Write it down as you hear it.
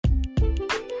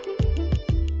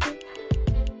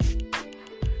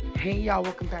Hey y'all,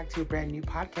 welcome back to a brand new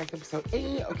podcast episode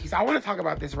 8. Okay, so I want to talk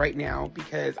about this right now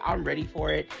because I'm ready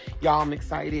for it. Y'all, I'm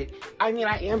excited. I mean,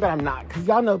 I am, but I'm not, because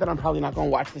y'all know that I'm probably not going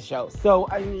to watch the show. So,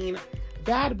 I mean,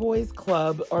 Bad Boys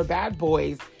Club, or Bad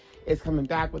Boys, is coming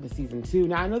back with a season 2.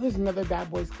 Now, I know there's another Bad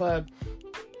Boys Club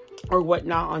or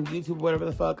whatnot on YouTube, whatever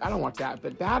the fuck. I don't watch that.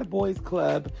 But Bad Boys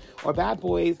Club, or Bad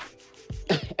Boys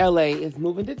LA is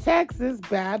moving to Texas.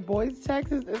 Bad Boys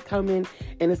Texas is coming,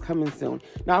 and it's coming soon.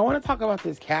 Now, I want to talk about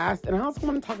this cast, and I also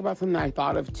want to talk about something I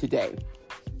thought of today.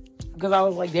 Because I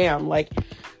was like, damn, like,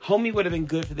 homie would have been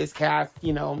good for this cast,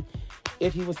 you know,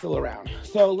 if he was still around.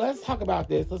 So let's talk about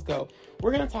this. Let's go.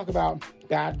 We're going to talk about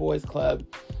Bad Boys Club.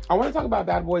 I want to talk about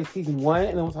Bad Boys Season 1,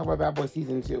 and then we'll talk about Bad Boys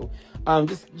Season 2.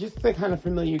 Just to kind of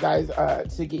familiar you guys,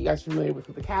 to get you guys familiar with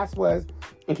who the cast was,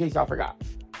 in case y'all forgot.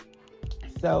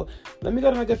 So, let me go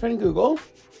to my good friend Google.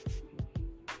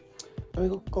 Let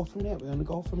me go from there. We're going to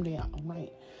go from there. All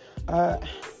right.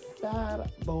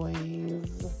 Bad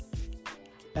Boys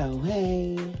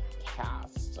LA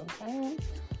cast. Okay.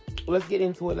 Let's get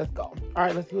into it. Let's go. All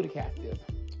right. Let's see who the cast is.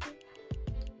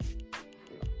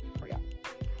 Hurry up.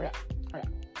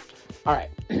 All right.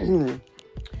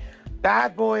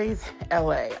 Bad Boys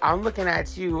LA. I'm looking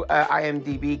at you,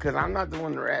 IMDb, because I'm not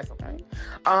doing the rest, okay?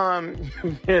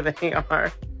 Here they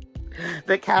are.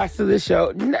 The cast of the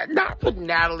show. Not put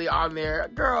Natalie on there.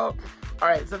 Girl. All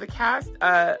right, so the cast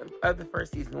of the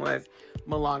first season was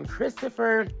Milan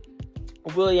Christopher,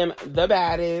 William the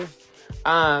Baddest,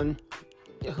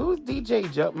 who's DJ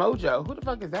Mojo? Who the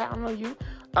fuck is that? I don't know you.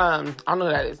 I don't know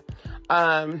who that is.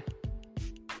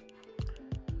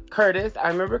 Curtis. I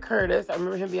remember Curtis. I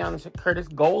remember him being on the show. Curtis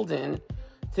Golden,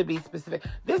 to be specific.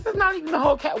 This is not even the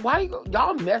whole cast. Why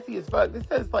y'all messy as fuck? This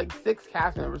says like 6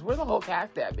 cast members. Where's the whole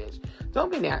cast at, bitch? Don't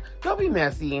be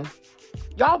messy.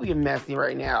 Y'all being messy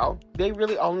right now. They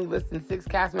really only listed 6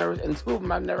 cast members, and 2 of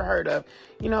them I've never heard of.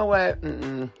 You know what?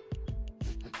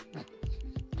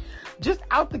 Just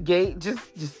out the gate, just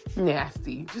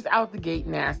nasty. Just out the gate,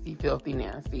 nasty, filthy,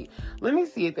 nasty. Let me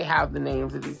see if they have the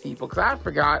names of these people, because I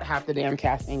forgot half the damn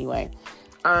cast anyway.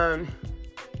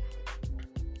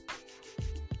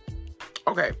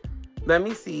 Okay, let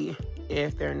me see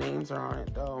if their names are on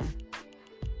it, though.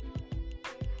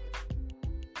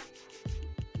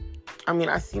 I mean,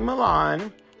 I see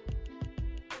Milan.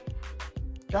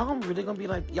 Y'all really gonna be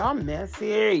like, y'all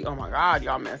messy. Oh my God,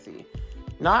 y'all messy.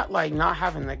 Not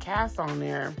having the cast on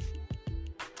there.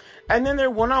 And then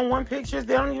their one-on-one pictures,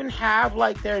 they don't even have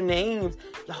like their names.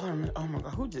 Y'all are, oh my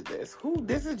God, who did this?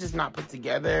 This is just not put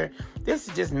together. This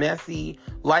is just messy,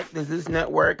 like the Zeus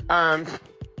Network.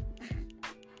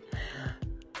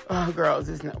 Oh, girl,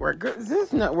 Zeus Network.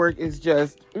 Zeus Network is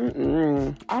just, I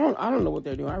don't know what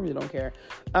they're doing. I really don't care.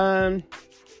 Let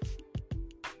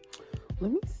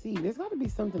me see. There's got to be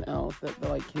something else that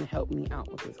like can help me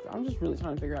out with this. I'm just really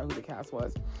trying to figure out who the cast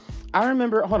was. I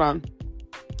remember. Hold on.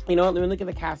 You know what? Let me look at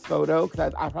the cast photo,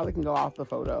 because I probably can go off the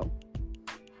photo.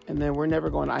 And then we're never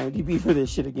going to IMDb for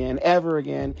this shit again, ever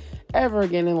again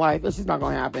in life. It's just not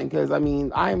going to happen, because I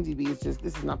mean, IMDb is just,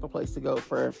 this is not the place to go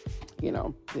for, you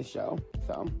know, this show.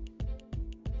 So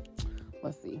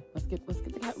let's see. Let's get the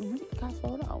cast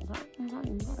photo. Okay.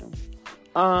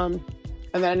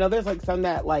 And then I know there's like some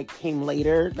that like came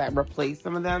later that replaced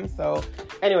some of them. So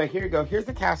anyway, here you go. Here's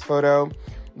the cast photo.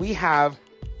 We have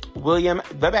William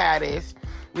the Baddest.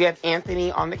 We have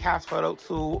Anthony on the cast photo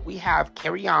too. We have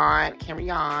Carry On.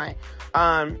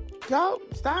 Y'all,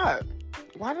 stop.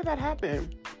 Why did that happen?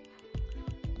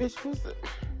 Bitch, who's it?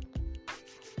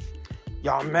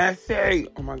 Y'all messy.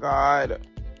 Oh my God.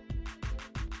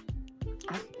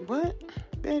 What?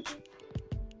 Bitch.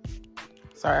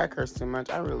 Sorry, I curse too much.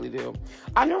 I really do.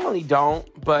 I normally don't,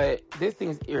 but this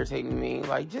thing's irritating me.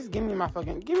 Like, just give me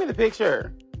the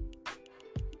picture.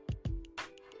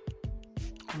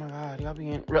 Oh my God, y'all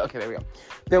being real. Okay, there we go.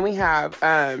 Then we have,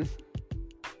 what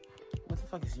the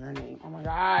fuck is your name? Oh my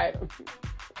God.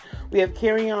 We have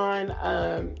Carry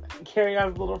On, Carry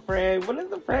On's little friend. What is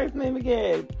the friend's name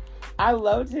again? I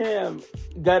loved him.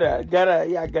 Gutta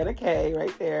K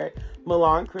right there.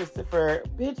 Milan Christopher.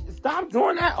 Bitch, stop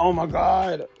doing that. Oh my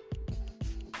God.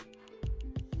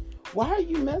 Why are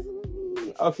you messing with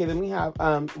me? Okay, then we have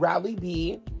Riley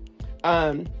B.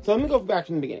 So let me go back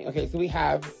from the beginning. Okay, so we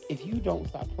have, if you don't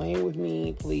stop playing with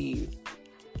me, please.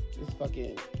 Just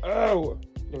fucking, oh,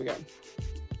 there we go.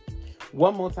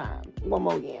 One more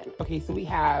again. Okay, so we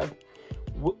have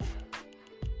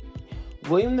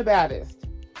William the Baddest,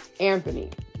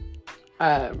 Anthony,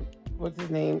 what's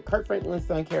his name? Kirk Franklin's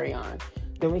son, Carry On.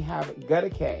 Then we have Gutta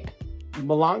K,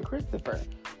 Milan Christopher,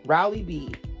 Riley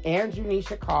B, Andrew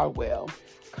Nisha Caldwell,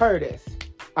 Curtis,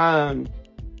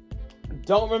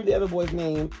 don't remember the other boy's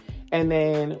name. And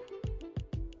then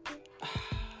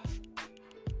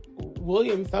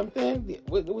William something.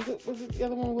 Was it the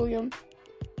other one, William?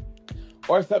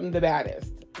 Or something, the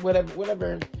baddest.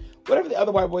 Whatever the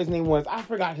other white boy's name was. I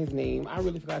forgot his name. I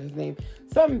really forgot his name.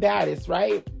 Something baddest,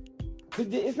 right?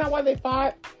 It's not why they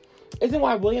fought. Isn't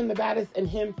why William the baddest and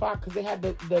him fought because they had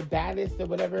the baddest or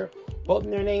whatever, both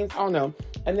in their names? I don't know.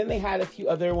 And then they had a few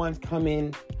other ones come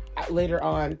in later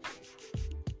on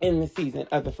in the season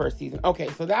of the first season. Okay,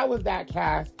 so that was that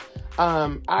cast.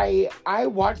 I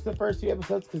watched the first 2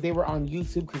 episodes because they were on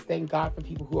YouTube, because thank God for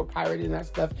people who are pirating that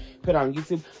stuff, put it on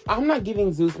YouTube. I'm not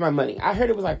giving Zeus my money. I heard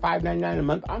it was like $5.99 a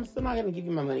month. I'm still not going to give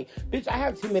you my money. Bitch, I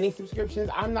have too many subscriptions.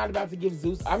 I'm not about to give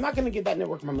Zeus. I'm not going to give that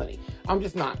network my money. I'm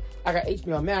just not. I got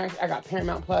HBO Max. I got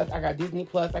Paramount Plus. I got Disney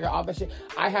Plus. I got all that shit.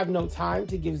 I have no time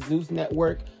to give Zeus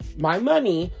Network my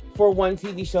money for one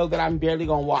TV show that I'm barely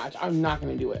going to watch. I'm not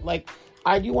going to do it. Like,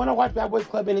 I do want to watch Bad Boys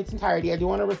Club in its entirety. I do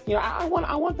want to, I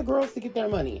want the girls to get their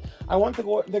money. I want the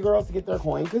girls to get their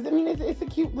coin. Because, I mean, it's a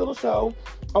cute little show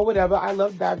or whatever. I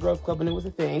love Bad Girls Club and it was a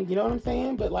thing. You know what I'm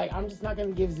saying? But, like, I'm just not going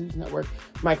to give Zeus Network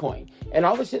my coin. And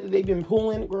all the shit that they've been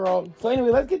pulling, girl. So, anyway,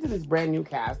 let's get to this brand new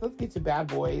cast. Let's get to Bad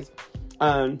Boys.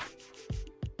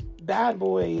 Bad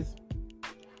Boys,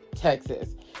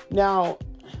 Texas. Now,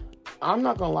 I'm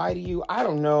not gonna lie to you. I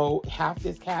don't know half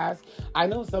this cast. I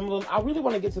know some of them. I really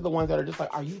want to get to the ones that are just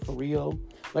like, are you for real?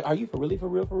 Like, are you for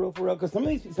real? Because some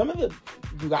of you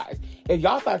guys, if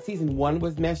y'all thought season 1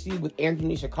 was messy with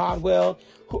Anthony Caldwell,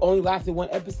 who only lasted 1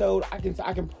 episode, I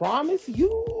can promise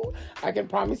you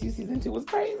season 2 was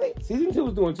crazy. Season 2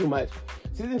 was doing too much.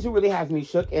 Season 2 really has me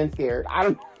shook and scared.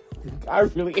 I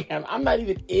really am. I'm not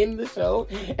even in the show,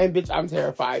 and bitch, I'm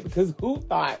terrified because who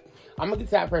thought? I'm gonna get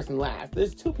to that person last.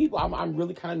 There's 2 people I'm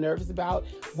really kind of nervous about.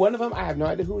 One of them, I have no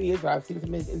idea who he is, but I've seen him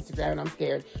on his Instagram and I'm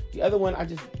scared. The other one,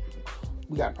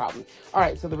 we got a problem. All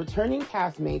right, so the returning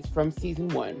castmates from season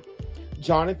 1.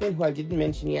 Jonathan, who I didn't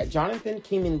mention yet. Jonathan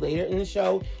came in later in the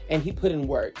show and he put in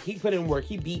work. He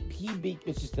beat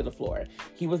bitches to the floor.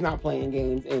 He was not playing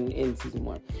games in season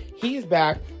 1. He's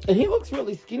back and he looks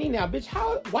really skinny now. Bitch,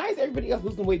 why is everybody else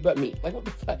losing weight but me? Like, what the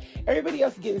fuck? Everybody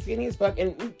else is getting skinny as fuck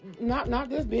and not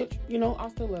this bitch. You know, I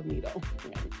still love me though.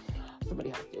 Yeah. Somebody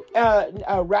has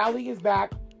to. Rowley is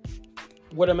back.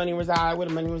 Where the money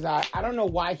reside. I don't know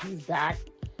why he's back.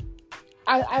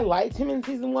 I liked him in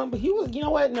season 1, but he was, you know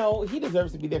what? No, he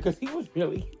deserves to be there because he was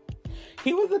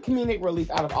the comedic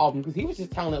relief out of all of them because he was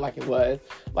just telling it like it was.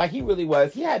 Like, he really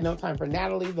was. He had no time for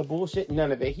Natalie, the bullshit,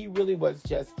 none of it. He really was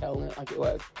just telling it like it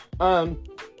was.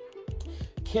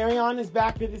 Carry On is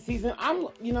back for the season.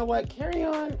 You know what? Carry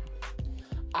On,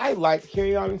 I liked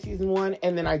Carry On in season 1,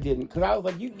 and then I didn't because I was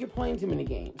like, you're playing too many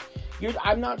games.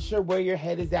 I'm not sure where your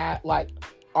head is at. Like,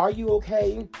 are you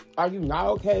okay? Are you not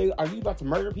okay? Are you about to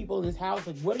murder people in this house?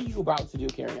 Like, what are you about to do?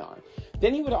 Carry On.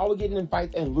 Then he would always get in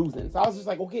fights and losing. So I was just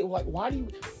like, okay, like, why do you,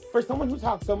 for someone who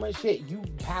talks so much shit, you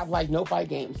have like no fight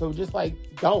game. So just like,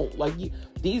 don't. Like,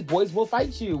 these boys will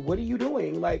fight you. What are you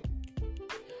doing? Like,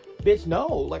 bitch, no.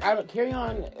 Like, I don't, Carry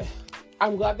On.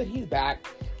 I'm glad that he's back.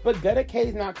 But Gutta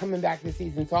K's not coming back this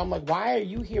season. So I'm like, why are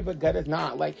you here but Gutta's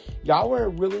not? Like, y'all were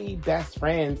really best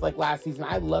friends, like, last season.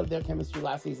 I loved their chemistry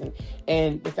last season.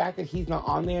 And the fact that he's not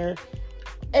on there.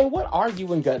 And what are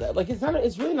you and Gutta? Like,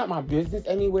 it's really not my business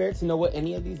anywhere to know what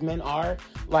any of these men are.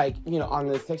 Like, you know, on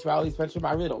the sexuality spectrum,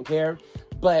 I really don't care.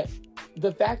 But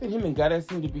the fact that him and Gutta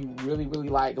seem to be really, really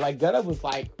like Gutta was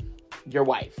like your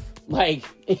wife. Like,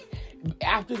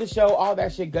 after the show, all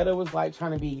that shit, Gutta was like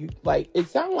trying to be, like, it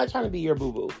sounded like trying to be your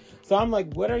boo-boo. So I'm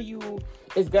like, what are you,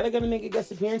 is Gutta gonna make a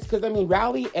guest appearance? Because I mean,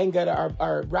 Rowley and Gutta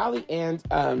are Rowley and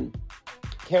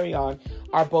Carry On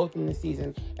are both in the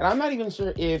season. And I'm not even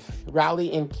sure if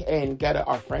Rowley and Gutta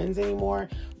are friends anymore.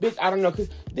 Bitch, I don't know. Because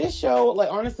this show, like,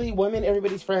 honestly, women,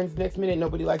 everybody's friends. Next minute,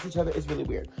 nobody likes each other. It's really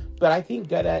weird. But I think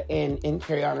Gutta and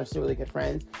Carry On are still really good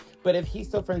friends. But if he's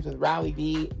still friends with Rowley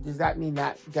B, does that mean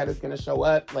that Gutta's going to show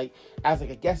up, like, as, like,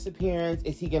 a guest appearance?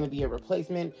 Is he going to be a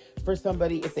replacement for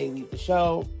somebody if they leave the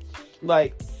show?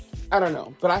 Like, I don't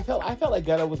know. But I felt like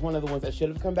Gutta was one of the ones that should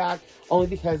have come back, only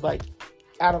because, like,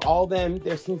 out of all of them,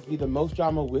 there seems to be the most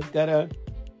drama with Gutta.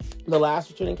 The last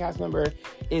returning cast member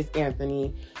is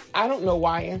Anthony. I don't know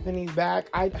why Anthony's back.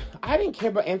 I didn't care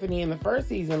about Anthony in the first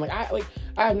season. I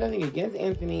have nothing against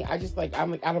Anthony. I'm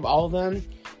like, out of all of them,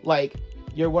 like,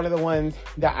 you're one of the ones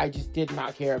that I just did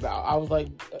not care about. I was like,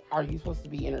 are you supposed to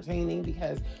be entertaining?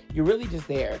 Because you're really just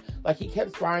there. Like, he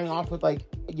kept sparring off with, like,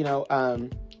 you know,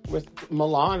 with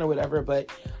Milan or whatever,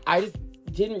 but I just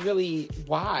didn't really,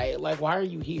 why? Like, why are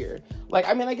you here? Like,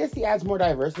 I mean, I guess he adds more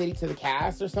diversity to the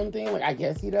cast or something. Like, I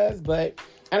guess he does, but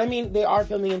And I mean, they are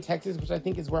filming in Texas, which I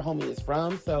think is where homie is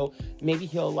from. So maybe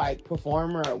he'll like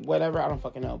perform or whatever. I don't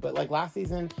fucking know. But like last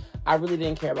season, I really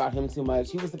didn't care about him too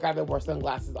much. He was the guy that wore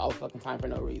sunglasses all the fucking time for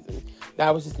no reason.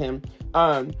 That was just him.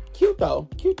 Cute though.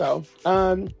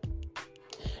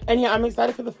 And yeah, I'm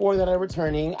excited for the 4 that are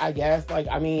returning, I guess. Like,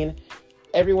 I mean,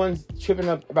 everyone's tripping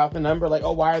up about the number. Like,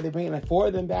 oh, why are they bringing like 4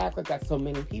 of them back? Like, that's so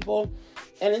many people.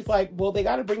 And it's like, well, they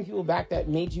got to bring people back that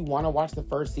made you want to watch the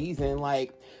first season.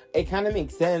 Like, it kind of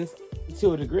makes sense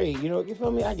to a degree. You know, you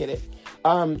feel me? I get it.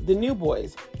 The new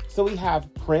boys. So we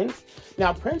have Prince.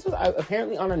 Now, Prince was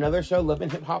apparently on another show, Love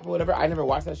and Hip Hop or whatever. I never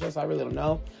watched that show, so I really don't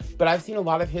know. But I've seen a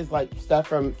lot of his like stuff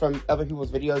from other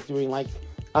people's videos doing like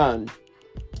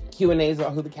Q&As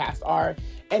about who the cast are.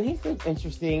 And he seems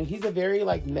interesting. He's a very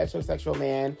like metrosexual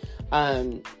man.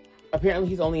 Apparently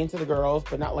he's only into the girls,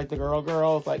 but not like the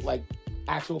girls, like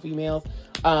actual females.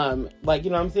 Like, you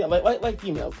know what I'm saying? Like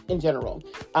females in general.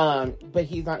 But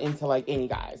he's not into like any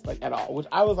guys, like at all. Which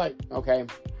I was like, okay,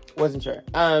 wasn't sure.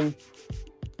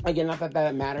 Again, not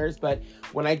that matters, but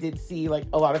when I did see like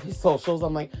a lot of his socials,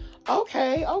 I'm like,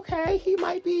 okay, he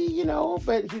might be, you know,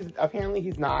 but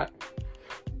he's not.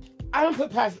 I don't put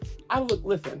it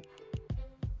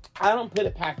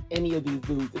past any of these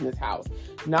dudes in this house.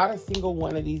 Not a single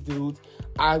one of these dudes.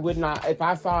 I would not, if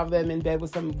I saw them in bed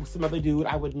with some other dude,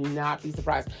 I would not be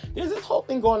surprised. There's this whole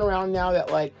thing going around now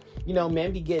that like, you know,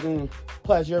 men be getting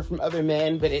pleasure from other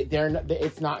men, but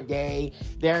it's not gay.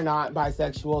 They're not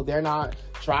bisexual. They're not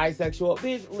trisexual.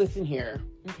 Bitch, listen here,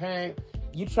 okay?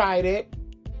 You tried it,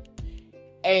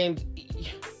 and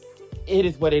it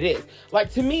is what it is. Like,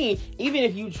 to me, even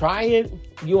if you try it,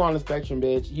 you on the spectrum,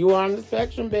 bitch. You on the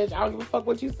spectrum, bitch. I don't give a fuck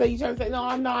what you say. You trying to say, no,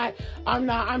 I'm not.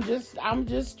 I'm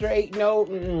just straight. No,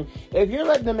 If you're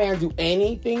letting the man do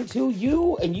anything to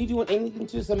you, and you doing anything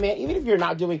to some man, even if you're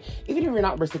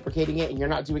not reciprocating it, and you're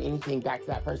not doing anything back to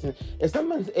that person, if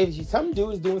some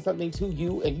dude is doing something to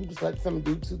you, and you just let some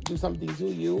dude do something to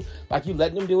you, like you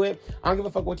letting them do it, I don't give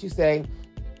a fuck what you say.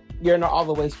 You're not all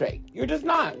the way straight. You're just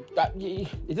not.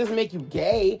 It doesn't make you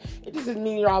gay. It just doesn't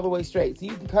mean you're all the way straight. So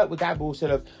you can cut with that bullshit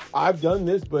of, I've done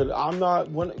this, but I'm not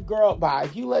one. Girl, bye.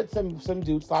 If you let some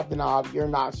dude slap the knob, you're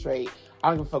not straight. I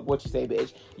don't give a fuck what you say,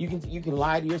 bitch. You can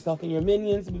lie to yourself and your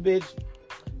minions, but bitch,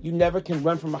 you never can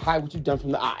run from a high what you've done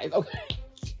from the eyes, okay?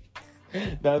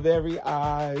 The very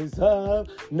eyes of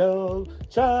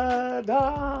Notre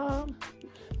Dame.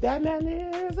 That man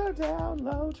is a down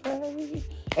low trade.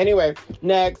 Anyway,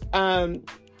 next.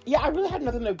 Yeah, I really had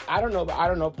nothing to. I don't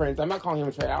know Prince. I'm not calling him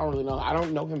a trade. I don't really know. I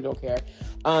don't know him. Don't care.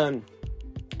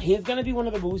 He's gonna be one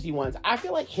of the bougie ones. I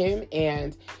feel like him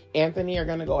and Anthony are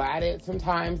gonna go at it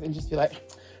sometimes and just be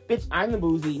like, bitch, I'm the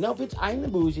bougie. No, bitch, I'm the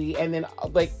bougie. And then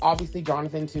like obviously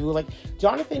Jonathan too. Like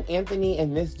Jonathan, Anthony,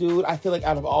 and this dude. I feel like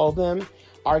out of all of them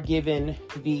are given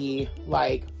the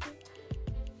like,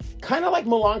 kind of like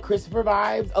Milan Christopher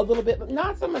vibes a little bit, but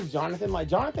not so much Jonathan. Like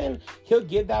Jonathan, he'll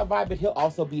give that vibe, but he'll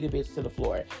also beat a bitch to the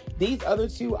floor. These other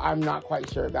two, I'm not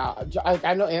quite sure about.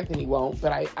 I know Anthony won't,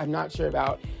 but I'm not sure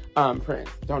about Prince.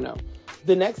 Don't know.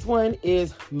 The next one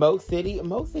is Mo City.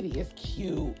 Mo City is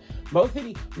cute. Mo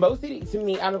City to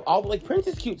me, out of all, like Prince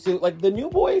is cute too. Like the new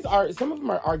boys some of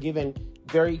them are given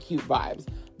very cute vibes.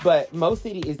 But Mo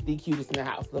City is the cutest in the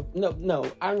house. No,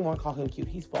 I don't even want to call him cute.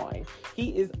 He's fine. He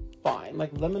is fine. Like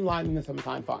lemon lime in the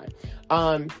summertime, fine.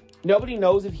 Nobody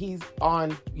knows if he's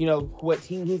on, you know, what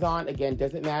team he's on. Again,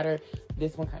 doesn't matter.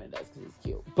 This one kind of does because he's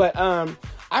cute. But I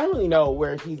don't really know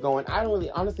where he's going.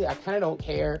 Honestly, I kind of don't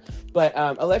care. But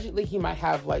allegedly he might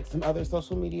have like some other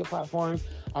social media platforms.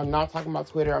 I'm not talking about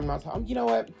Twitter. You know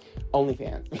what?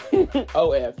 OnlyFans.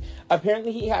 OF.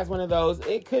 Apparently he has one of those.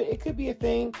 It could be a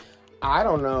thing. I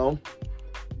don't know.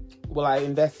 Will I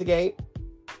investigate?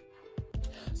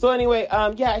 So anyway,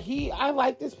 yeah, I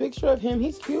like this picture of him.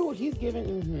 He's cute. He's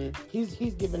giving, He's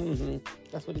giving,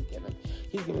 That's what he's giving.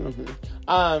 He's giving,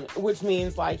 which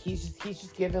means like he's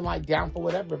just giving like down for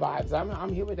whatever vibes.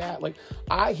 I'm here with that. Like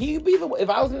if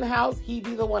I was in the house, he'd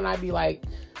be the one I'd be like,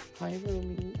 hi,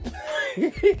 Ruby.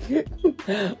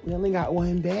 We only got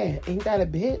one bed. Ain't that a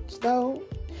bitch though?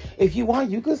 If you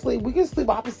want, we can sleep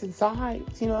opposite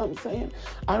sides. You know what I'm saying?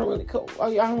 I don't really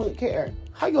care.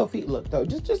 How your feet look though?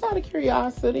 Just out of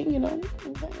curiosity, you know what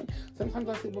I'm saying? Sometimes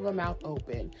I sleep with my mouth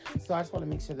open. So I just want to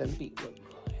make sure them feet look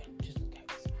good. Just in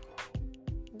case.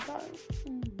 Okay.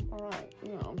 All right.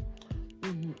 You know.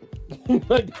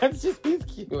 Like he's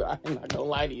cute. I'm not gonna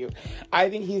lie to you. I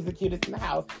think he's the cutest in the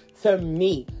house. To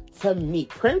me.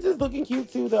 Prince is looking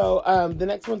cute too though. The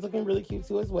next one's looking really cute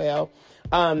too as well.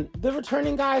 The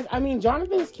returning guys, I mean,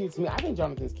 Jonathan is cute to me. I think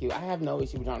Jonathan's cute. I have no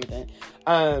issue with Jonathan.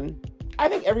 I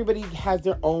think everybody has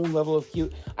their own level of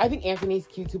cute. I think Anthony's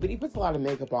cute too, but he puts a lot of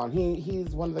makeup on. He's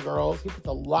one of the girls. He puts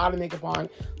a lot of makeup on.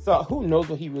 So who knows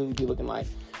what he really be looking like.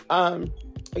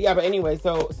 Yeah, but anyway,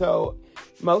 so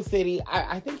Mo City,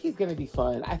 I think he's going to be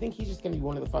fun. I think he's just going to be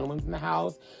one of the fun ones in the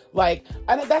house. Like,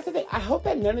 that's the thing. I hope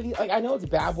that none of these, like, I know it's a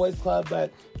Bad Boys Club,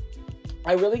 but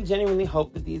I really genuinely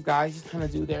hope that these guys just kind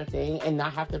of do their thing and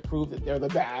not have to prove that they're the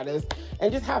baddest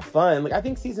and just have fun. Like, I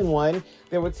think season 1,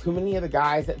 there were too many of the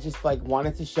guys that just, like,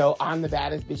 wanted to show I'm the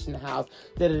baddest bitch in the house,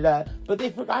 but they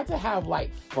forgot to have,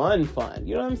 like, fun.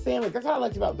 You know what I'm saying? Like, that's what I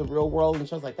liked about The Real World and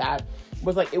shows like that.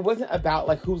 Was like, it wasn't about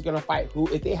like who's gonna fight who.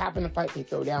 If they happen to fight, they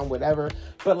throw down, whatever.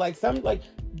 But like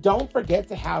don't forget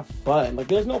to have fun. Like,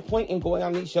 there's no point in going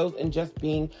on these shows and just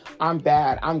being, I'm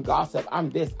bad, I'm gossip,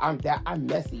 I'm this, I'm that, I'm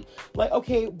messy. Like,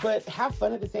 okay, but have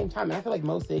fun at the same time. And I feel like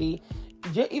Mo City,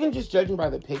 even just judging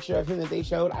by the picture of him that they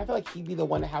showed, I feel like he'd be the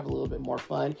one to have a little bit more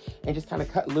fun and just kind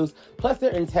of cut loose. Plus, they're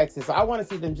in Texas, so I want to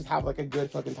see them just have like a good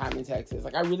fucking time in Texas.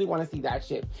 Like, I really want to see that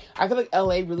shit. I feel like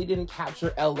LA really didn't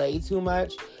capture LA too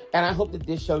much, and I hope that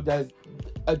this show does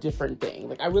a different thing.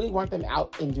 Like, I really want them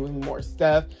out and doing more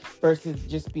stuff versus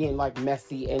just being like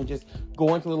messy and just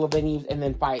going to little venues and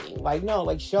then fighting. Like, no,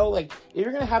 like, show, like, if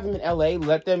you're gonna have them in LA,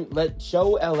 show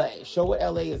what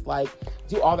LA is like,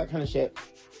 do all that kind of shit.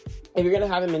 If you're gonna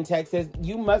have them in Texas,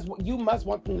 you must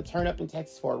want them to turn up in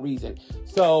Texas for a reason.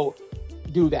 So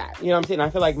do that. You know what I'm saying? I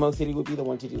feel like Mo City would be the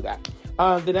one to do that.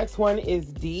 The next one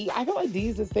is D. I feel like D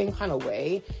is the same kind of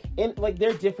way. And like,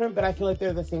 they're different, but I feel like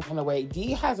they're the same kind of way.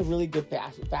 D has a really good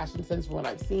fashion sense from what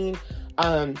I've seen.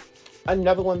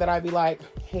 Another one that I'd be like,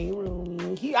 hey,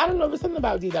 Rooney. I don't know, there's something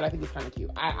about D that I think is kind of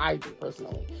cute. I do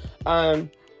personally.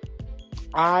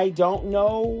 I don't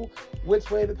know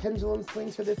which way the pendulum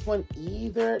swings for this one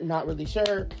either. Not really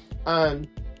sure. Some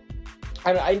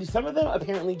of them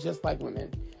apparently just like women.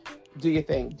 Do your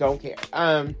thing. Don't care.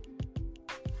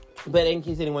 But in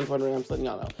case anyone's wondering, I'm just letting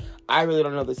y'all know. I really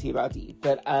don't know the tea about D.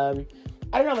 But I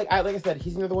don't know. Like I said,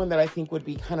 he's another one that I think would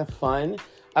be kind of fun.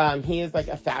 He is like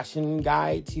a fashion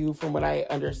guy too, from what I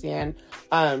understand.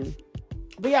 But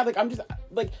yeah, like, I'm just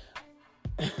like,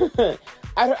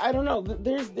 I don't know.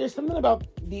 There's something about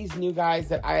these new guys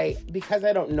that because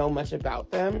I don't know much about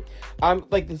them.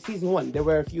 Like the season 1, there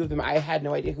were a few of them. I had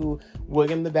no idea who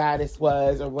William the Baddest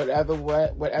was or whatever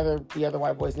the other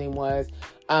white boy's name was.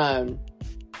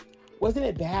 Wasn't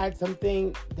it Bad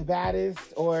something, the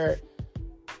Baddest, or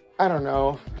I don't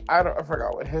know. I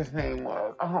forgot what his name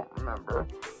was. I don't remember.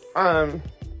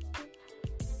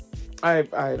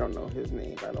 I don't know his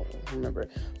name. I don't remember.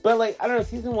 But like, I don't know,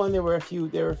 season 1, there were a few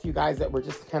guys that were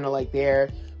just kind of like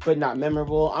there, but not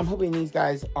memorable. I'm hoping these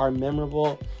guys are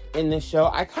memorable in this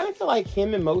show. I kind of feel like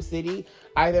him and Mo City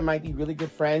either might be really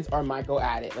good friends or might go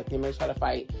at it. Like, they might try to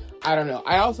fight. I don't know.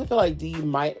 I also feel like D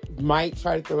might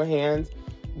try to throw hands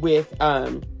with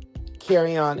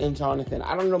Carry-On and Jonathan.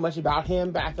 I don't know much about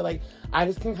him, but I feel like I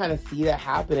just can kind of see that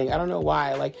happening. I don't know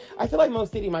why. Like, I feel like Mo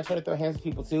City might try to throw hands with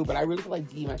people too, but I really feel like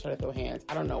D might try to throw hands.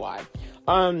 I don't know why.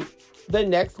 The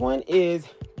next one is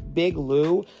Big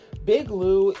Lou. Big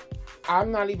Lou,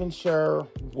 I'm not even sure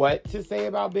what to say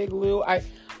about Big Lou.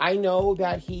 I know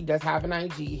that he does have an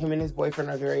IG. Him and his boyfriend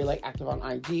are very like active on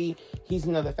IG. He's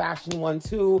another fashion one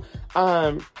too.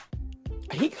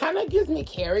 He kind of gives me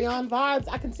Carry-On vibes.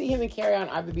 I can see him and Carry-On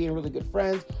either being really good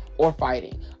friends or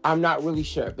fighting. I'm not really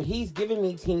sure, but he's giving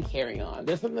me Team Carry-On.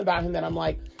 There's something about him that I'm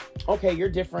like, okay, you're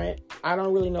different. I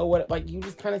don't really know what, like, you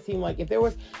just kind of seem like if they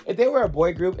were a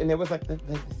boy group and there was like the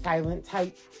silent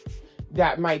type,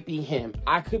 that might be him.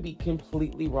 I could be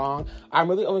completely wrong. I'm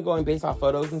really only going based off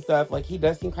photos and stuff. Like, he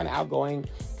does seem kind of outgoing,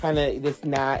 kind of this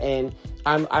and that, and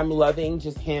I'm loving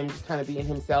just him just kind of being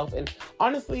himself. And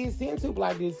honestly, seeing 2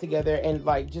 black dudes together and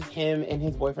like just him and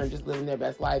his boyfriend just living their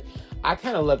best life, I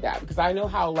kind of love that, because I know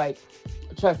how, like,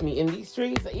 trust me, in these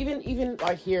streets, even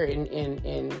like here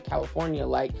in California,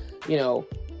 like, you know,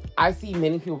 I see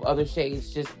many people of other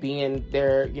shades just being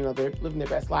they're living their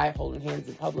best life, holding hands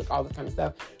in public, all this kind of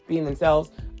stuff, being themselves.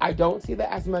 I don't see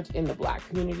that as much in the black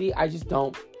community. I just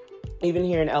don't. Even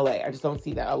here in LA, I just don't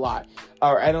see that a lot,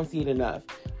 or I don't see it enough.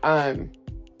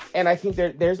 And I think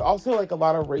there's also like a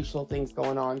lot of racial things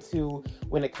going on too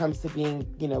when it comes to being,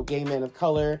 you know, gay men of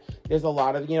color. There's a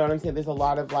lot of, you know what I'm saying? There's a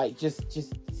lot of like just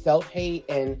self-hate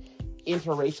and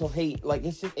interracial hate. Like,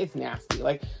 it's nasty.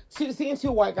 Like, seeing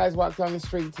 2 white guys walk down the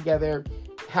street together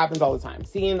happens all the time.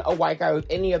 Seeing a white guy with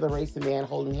any other race of man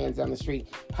holding hands down the street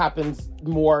happens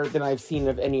more than I've seen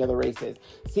of any other races.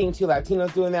 Seeing 2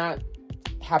 Latinos doing that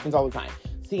happens all the time.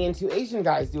 Seeing 2 Asian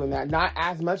guys doing that, not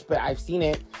as much, but I've seen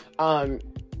it.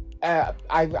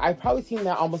 I've probably seen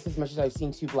that almost as much as I've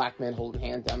seen two black men holding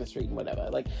hands down the street and whatever.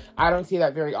 Like, I don't see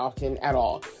that very often at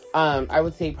all. I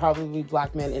would say probably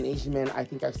black men and Asian men, I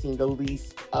think I've seen the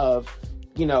least of,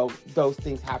 you know, those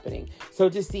things happening. So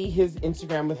to see his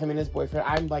Instagram with him and his boyfriend,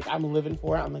 I'm living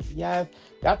for it. I'm like, yes,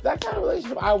 that's that kind of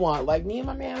relationship I want. Like, me and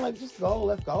my man, like, just go,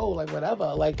 let's go, like,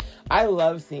 whatever. Like, I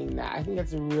love seeing that. I think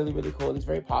that's really, really cool, and it's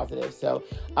very positive. So,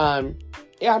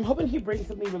 yeah, I'm hoping he brings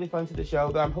something really fun to the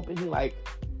show, though. I'm hoping he, like,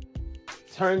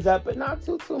 turns up, but not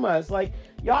too much. Like,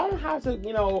 y'all don't have to,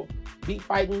 you know, be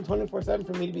fighting 24/7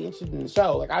 for me to be interested in the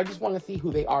show. Like, I just want to see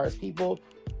who they are as people.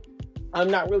 I'm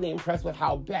not really impressed with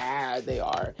how bad they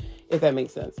are, if that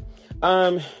makes sense.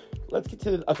 Let's get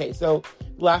to okay, so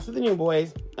last of the new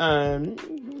boys,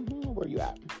 where you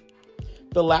at?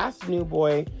 The last new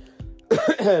boy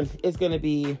is going to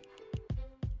be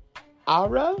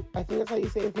Ara. I think that's how you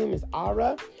say his name, is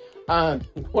Ara.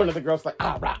 One of the girls like,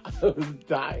 Ara. I was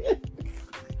dying.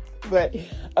 But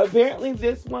apparently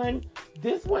this one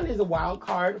is a wild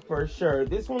card for sure.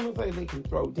 This one looks like they can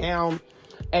throw down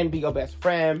and be your best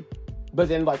friend, but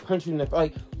then like punch you in the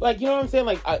like you know what I'm saying?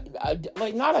 Like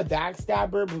not a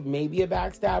backstabber, but maybe a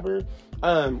backstabber.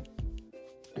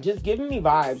 Just giving me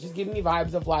vibes. Just giving me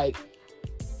vibes of like,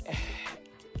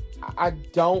 I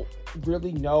don't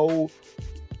really know.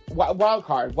 Wild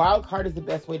card. Wild card is the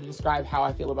best way to describe how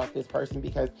I feel about this person,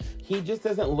 because he just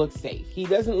doesn't look safe. He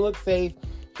doesn't look safe.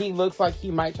 He looks like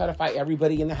he might try to fight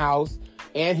everybody in the house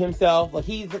and himself. Like,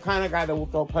 he's the kind of guy that will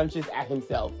throw punches at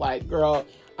himself. Like, girl,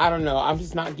 I don't know. I'm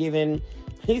just not giving.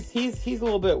 He's a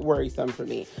little bit worrisome for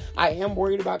me. I am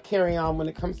worried about Carry On when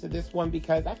it comes to this one,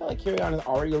 because I feel like Carry On is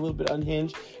already a little bit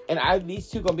unhinged, and these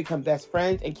two gonna become best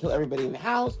friends and kill everybody in the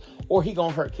house, or he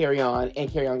gonna hurt Carry On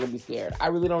and Carry On gonna be scared. I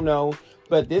really don't know,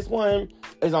 but this one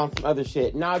is on some other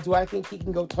shit. Now, do I think he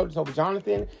can go toe to toe with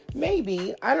Jonathan?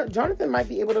 Maybe. Jonathan might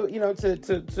be able to, you know,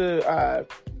 to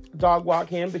dog walk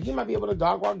him, but he might be able to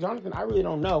dog walk Jonathan. I really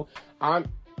don't know. I'm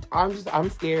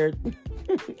scared.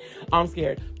 I'm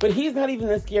scared. But he's not even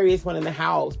the scariest one in the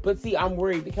house. But see, I'm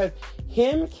worried because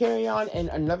him, Carry On, and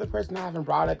another person I haven't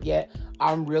brought up yet,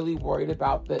 I'm really worried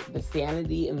about the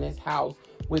sanity in this house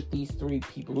with these three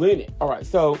people in it. All right,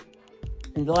 so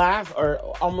last, or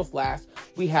almost last,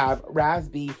 we have Raz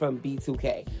B from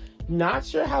B2K. Not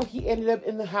sure how he ended up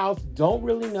in the house. Don't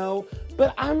really know.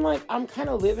 But I'm kind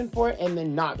of living for it and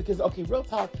then not. Because, okay, real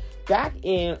talk, back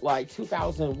in like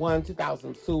 2001,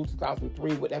 2002,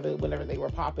 2003, whenever they were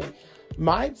popping,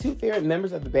 my two favorite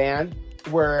members of the band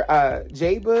were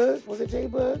J-Boog. Was it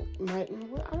J-Boog? I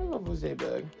don't know if it was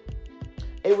J-Boog.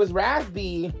 It was Raz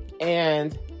B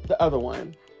and the other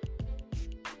one.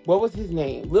 What was his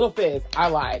name? Little Fizz. I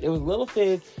lied. It was Little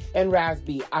Fizz and Raz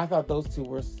B. I thought those two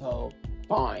were so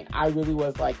fine. I really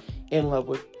was like in love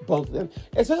with both of them,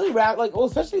 especially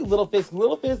especially Little Fizz.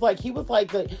 Little Fizz, like, he was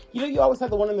like you always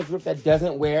have the one in the group that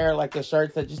doesn't wear like the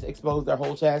shirts that just expose their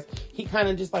whole chest. He kind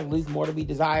of just like leaves more to be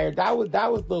desired. That was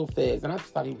Little Fizz, and I just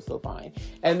thought he was so fine.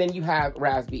 And then you have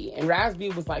Raz B, and Raz B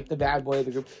was like the bad boy of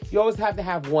the group. You always have to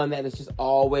have one that is just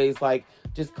always like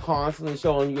just constantly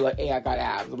showing you like, hey, I got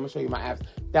abs. I'm gonna show you my abs.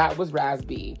 That was Raz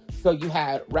B. So you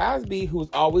had Raz B, who was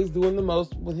always doing the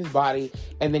most with his body,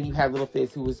 and then you had Little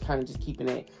Fizz, who was kind of just keeping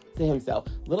it to himself.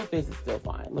 Little Fizz is still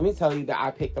fine. Let me tell you that I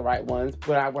picked the right ones.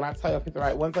 But when I tell you I picked the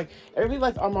right ones, like, everybody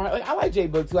likes Omarion. Like, I like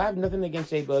J-Boog too. I have nothing against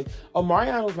J-Boog.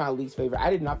 Omarion was my least favorite. I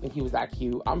did not think he was that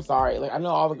cute. I'm sorry. Like, I know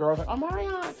all the girls like,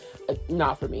 Omarion.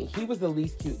 Not for me. He was the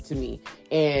least cute to me.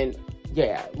 And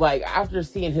yeah, like, after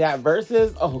seeing that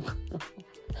versus, oh,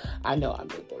 I know I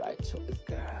made the right choice,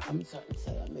 girl. I'm trying to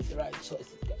tell you, I made the right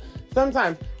choices, girl.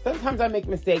 Sometimes I make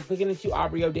mistakes looking at you,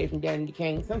 Aubrey O'Day from Danny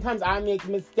King. Sometimes I make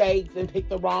mistakes and pick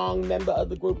the wrong member of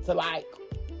the group to like.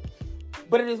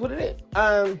 But it is what it is.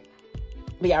 But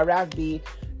yeah, Raz B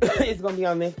is going to be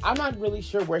on this. I'm not really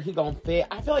sure where he going to fit.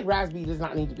 I feel like Raz B does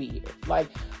not need to be here. Like,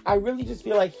 I really just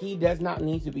feel like he does not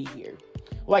need to be here.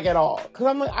 Like, at all. Because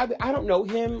I'm like, I don't know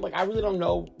him. Like, I really don't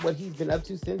know what he's been up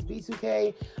to since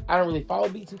B2K. I don't really follow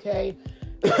B2K.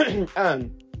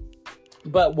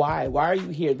 But why? Why are you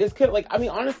here? This could, like, I mean,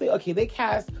 honestly, okay,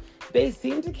 they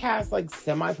seem to cast, like,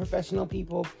 semi-professional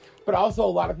people, but also a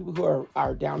lot of people who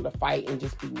are down to fight and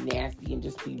just be nasty and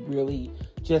just be really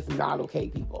just not okay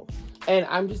people. And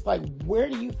I'm just like, where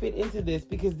do you fit into this?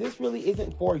 Because this really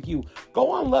isn't for you.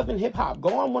 Go on Love and Hip Hop.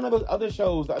 Go on one of those other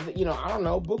shows. You know, I don't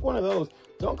know. Book one of those.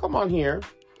 Don't come on here.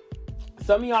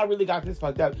 Some of y'all really got this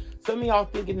fucked up. Some of y'all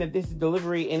thinking that this is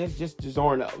Delivery and it's just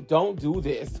DiGiorno. Don't do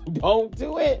this. Don't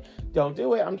do it. Don't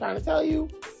do it. I'm trying to tell you.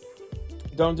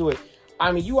 Don't do it.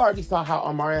 I mean, you already saw how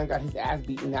Omarion got his ass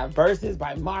beaten. Now, versus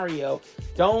by Mario.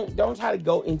 Don't try to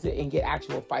go into and get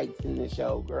actual fights in this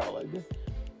show, girl. Like,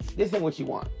 this ain't what you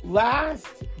want. Last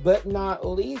but not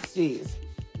least,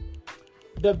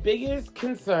 the biggest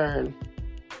concern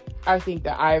I think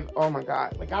that oh my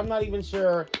God, like, I'm not even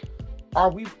sure.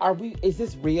 Is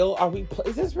this real?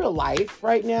 Is this real life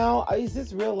right now? Is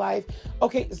this real life?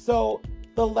 Okay, so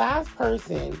the last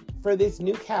person for this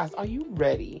new cast, are you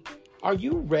ready? Are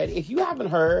you ready? If you haven't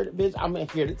heard, bitch, I'm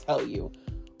here to tell you.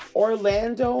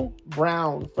 Orlando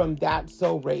Brown from That's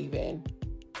So Raven.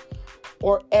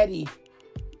 Or Eddie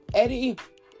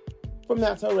from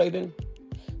That's So Raven.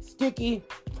 Sticky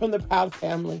from The Proud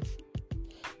Family.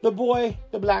 The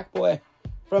black boy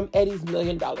from Eddie's $1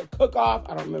 Million Cook-Off.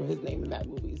 I don't remember his name in that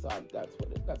movie, so that's what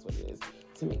it is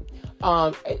to me.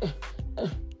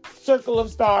 Circle of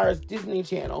Stars, Disney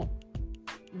Channel.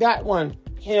 That one,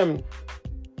 him,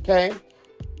 okay?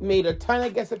 Made a ton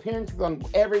of guest appearances on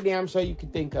every damn show you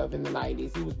could think of in the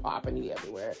 90s. He was popping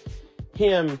everywhere.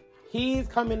 He's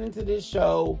coming into this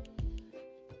show,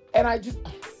 and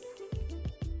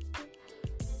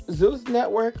Zeus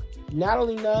Network,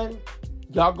 Natalie Nunn,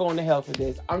 y'all going to hell for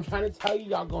this. I'm trying to tell you,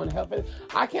 y'all going to hell for this.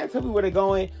 I can't tell you where they're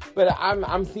going, but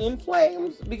I'm seeing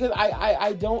flames because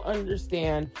I don't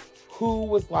understand who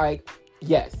was like,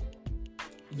 yes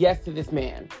to this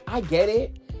man. I get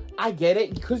it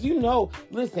because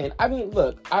listen, I mean,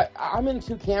 look, I'm in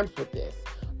two camps with this.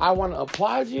 I want to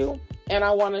applaud you and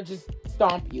I want to just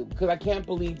stomp you because I can't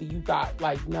believe that you thought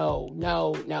like, no.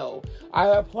 I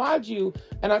applaud you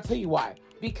and I'll tell you why.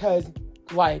 Because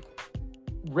like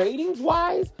ratings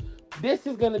wise, this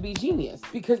is going to be genius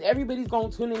because everybody's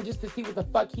going to tune in just to see what the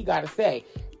fuck he got to say.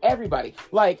 Everybody.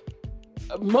 Like,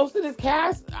 most of this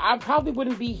cast, I probably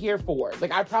wouldn't be here for.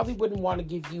 Like, I probably wouldn't want to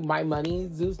give you my money,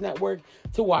 Zeus Network,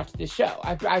 to watch this show.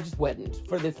 I just wouldn't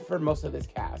for most of this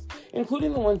cast,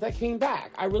 including the ones that came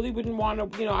back. I really wouldn't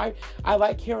want to, I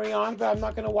like Carry On, but I'm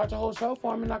not going to watch a whole show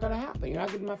for him. It's not going to happen. You're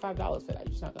not getting my $5 for that.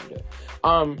 You're just not going to do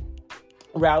it.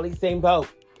 Rowley, same boat.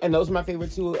 And those are my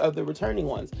favorite two of the returning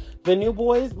ones. The new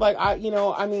boys, like,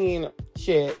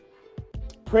 shit.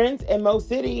 Prince and Mo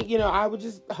City, I would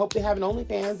just hope they have an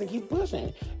OnlyFans and keep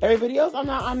pushing. Everybody else, I'm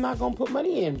not gonna put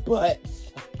money in. But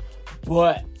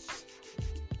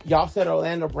y'all said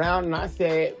Orlando Brown, and I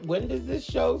said, when does this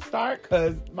show start?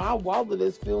 Cause my wallet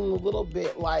is feeling a little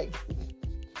bit like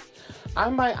I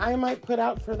might put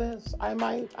out for this. I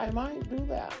might do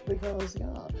that because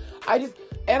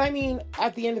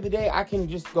at the end of the day, I can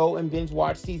just go and binge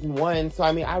watch season 1. So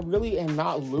I really am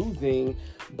not losing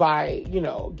by,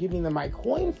 giving them my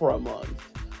coin for a month.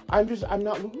 I'm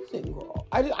not losing, girl.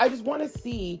 I just want to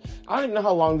see. I don't even know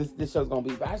how long this show's gonna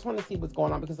be, but I just want to see what's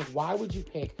going on because why would you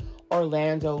pick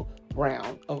Orlando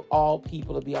Brown of all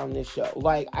people to be on this show?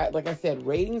 Like I said,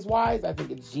 ratings wise, I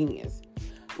think it's genius.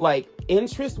 Like,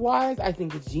 interest-wise, I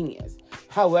think it's genius.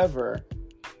 However,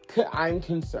 I'm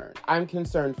concerned. I'm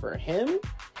concerned for him,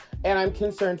 and I'm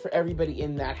concerned for everybody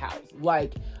in that house.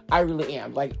 Like, I really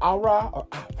am. Like,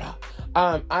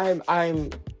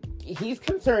 he's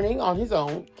concerning on his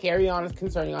own. Carry On is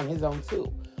concerning on his own,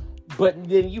 too. But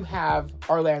then you have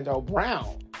Orlando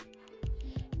Brown.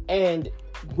 And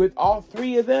with all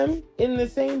three of them in the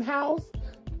same house,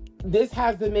 this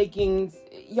has the makings.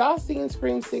 Y'all seen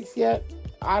Scream 6 yet?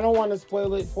 I don't want to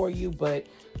spoil it for you, but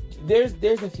there's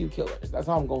a few killers. That's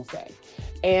all I'm going to say.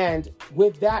 And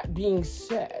with that being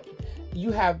said,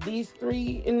 you have these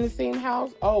three in the same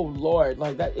house. Oh, Lord.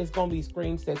 Like, that it's going to be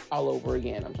Scream 6 all over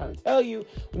again. I'm trying to tell you,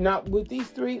 not with these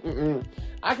three.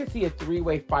 I could see a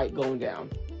 3-way fight going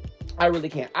down. I really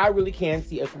can. I really can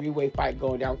see a 3-way fight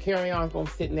going down. Carry On's going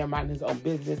to sit in there minding his own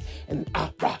business, and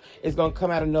it's going to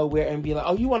come out of nowhere and be like,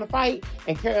 oh, you want to fight?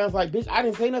 And Carry On's like, bitch, I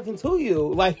didn't say nothing to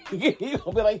you. Like, he's going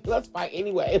to be like, let's fight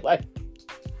anyway. Like,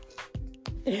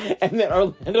 and then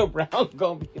Orlando Brown's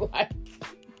going to be like,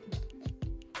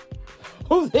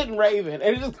 who's hitting Raven?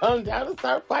 And it just comes down to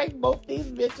start fighting both these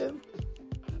bitches.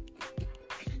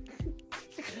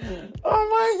 Oh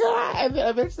my God. And then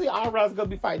eventually Aura's gonna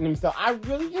be fighting himself. I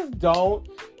really just don't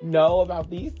know about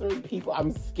these three people.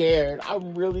 I'm scared.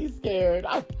 I'm really scared.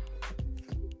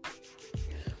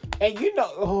 And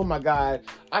oh my God,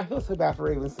 I feel so bad for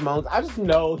Raven-Symoné. I just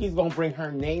know he's gonna bring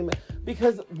her name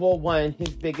because, well, one, his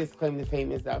biggest claim to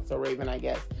fame is That's So Raven, I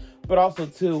guess. But also,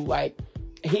 two, like,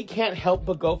 he can't help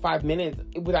but go 5 minutes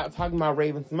without talking about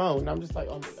Raven-Symoné. And I'm just like,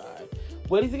 oh my God.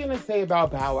 What is he going to say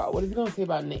about Bow Wow? What is he going to say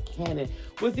about Nick Cannon?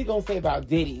 What's he going to say about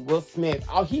Diddy, Will Smith?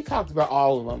 Oh, he talks about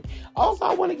all of them. Also,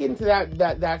 I want to get into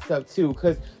that stuff too,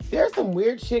 because there's some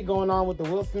weird shit going on with the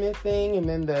Will Smith thing, and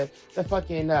then the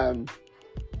fucking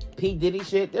P. Diddy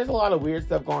shit. There's a lot of weird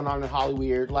stuff going on in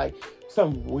Hollywood. Like,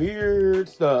 some weird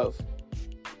stuff.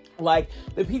 Like,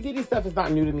 the P. Diddy stuff is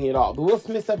not new to me at all. The Will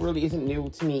Smith stuff really isn't new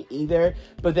to me either.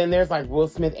 But then there's, like, Will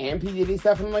Smith and P. Diddy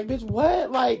stuff. And I'm like, bitch,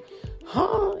 what? Like,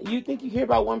 huh? You think you hear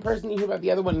about one person, you hear about the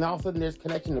other one, and all of a sudden there's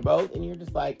connection to both? And you're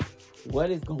just like,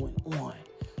 what is going on?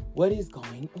 What is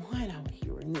going on out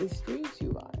here in these streets,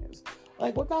 you guys?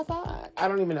 Like, what the fuck? I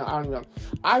don't even know.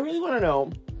 I really want to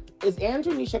know, is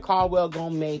Andrew Caldwell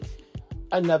gonna make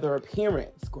another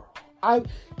appearance, girl?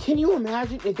 Can you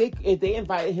imagine if they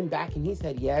invited him back and he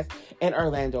said yes, and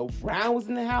Orlando Brown was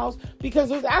in the house? Because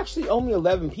there's actually only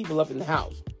 11 people up in the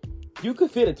house. You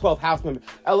could fit a 12th house member.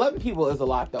 11 people is a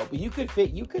lot though, but you could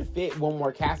fit one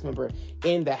more cast member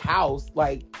in the house,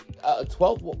 like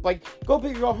 12. Like, go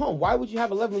big or go home. Why would you have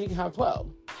 11 when you can have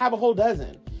 12? Have a whole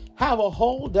dozen. Have a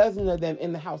whole dozen of them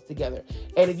in the house together.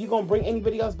 And if you're going to bring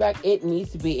anybody else back, it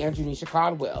needs to be Andrew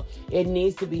Caldwell. It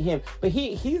needs to be him. But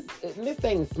Miss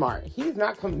Thing is smart. He's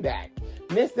not coming back.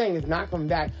 Miss Thing is not coming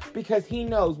back because he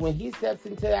knows when he steps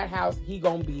into that house, he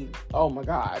going to be, oh my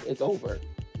God, it's over.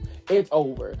 It's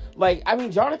over. Like, I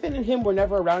mean, Jonathan and him were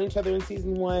never around each other in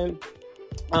season 1.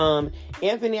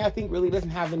 Anthony, I think, really doesn't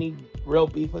have any real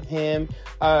beef with him.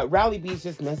 Rowley B's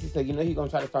just messy, so you know he's gonna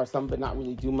try to start something but not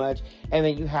really do much. And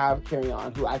then you have Carry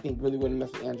On, who I think really wouldn't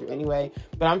mess with Andrew anyway.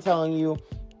 But I'm telling you,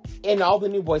 and all the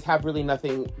new boys have really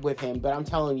nothing with him. But I'm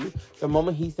telling you, the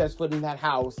moment he sets foot in that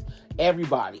house,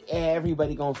 everybody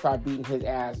gonna start beating his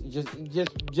ass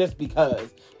just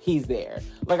because he's there.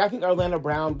 Like, I think Orlando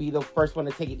Brown be the first one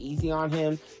to take it easy on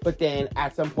him, but then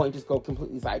at some point just go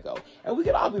completely psycho. And we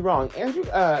could all be wrong.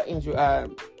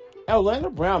 Orlando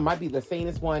Brown might be the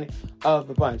sanest one of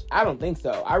the bunch. I don't think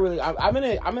so.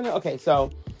 Okay,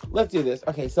 so let's do this.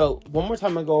 Okay, so one more time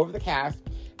I'm gonna go over the cast,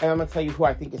 and I'm gonna tell you who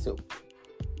I think is who.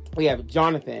 We have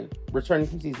Jonathan, returning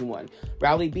from season 1.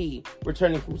 Rowley B,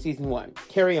 returning from season 1.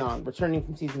 Carry On, returning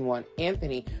from season 1.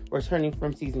 Anthony, returning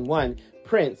from season 1.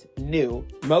 Prince, new.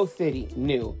 Mo City,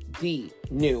 new. D,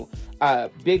 new.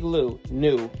 Big Lou,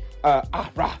 new.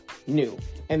 Ra, new.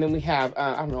 And then we have,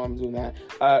 I don't know why I'm doing that.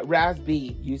 Raz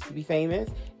B, used to be famous.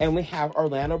 And we have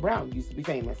Orlando Brown, used to be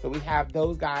famous. So we have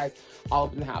those guys all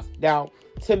up in the house. Now,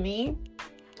 to me,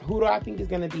 who do I think is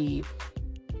going to be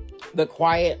the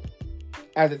quiet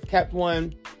as it's kept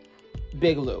one?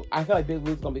 Big Lou. I feel like Big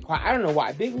Lou's gonna be quiet. I don't know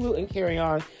why. Big Lou and Carry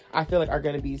On, I feel like, are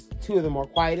gonna be two of the more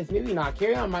quietest. Maybe not.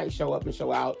 Carry On might show up and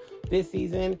show out this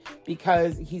season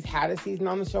because he's had a season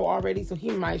on the show already, so he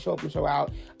might show up and show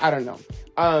out. I don't know.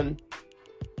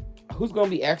 Who's gonna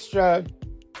be extra?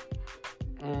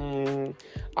 I'm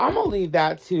gonna leave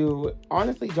that to,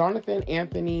 honestly, Jonathan,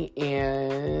 Anthony,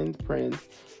 and Prince.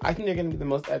 I think they're gonna be the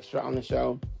most extra on the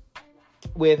show,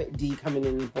 with D coming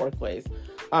in 4th place.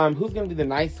 Who's going to be the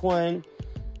nice one?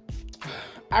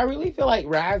 I really feel like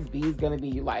Raz B is going to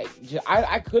be like,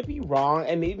 I could be wrong,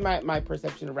 and maybe my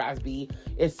perception of Raz B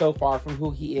is so far from who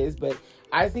he is, but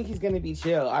I think he's going to be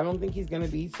chill. I don't think he's going to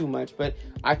be too much, but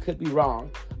I could be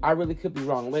wrong. I really could be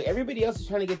wrong. Like, everybody else is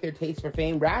trying to get their taste for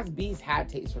fame. Raz B's had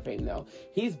taste for fame, though.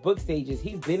 He's booked stages.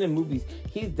 He's been in movies.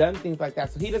 He's done things like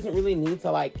that. So he doesn't really need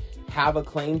to, like, have a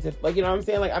claim to, like, you know what I'm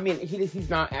saying? Like, I mean, he's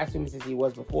not as famous as he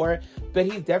was before, but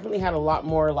he's definitely had a lot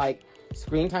more, like,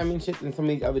 screen time and shit than some of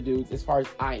these other dudes, as far as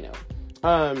I know.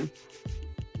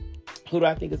 Who do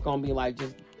I think is going to be, like,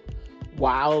 just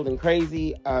wild and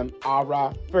crazy?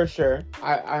 Aura, for sure.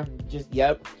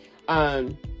 Yep.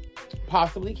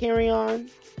 Possibly Carry On.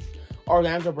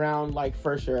 Orlando Brown, like,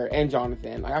 for sure, and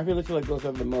Jonathan. Like, I really feel like those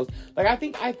are the most. Like, I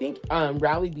think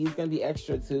Rowley B is gonna be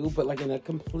extra too, but like in a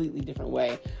completely different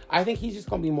way. I think he's just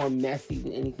gonna be more messy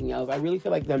than anything else. I really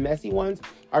feel like the messy ones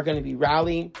are gonna be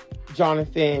Rowley,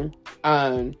 Jonathan,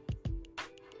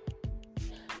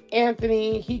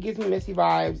 Anthony. He gives me messy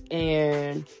vibes,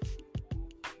 and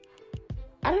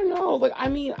I don't know. Like, I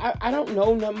mean, I don't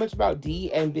know much about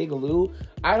D and Big Lou.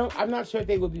 I'm not sure if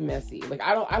they would be messy. Like,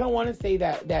 I don't want to say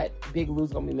that Big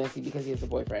Lou's gonna be messy because he has a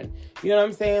boyfriend. You know what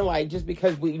I'm saying? Like, just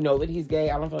because we know that he's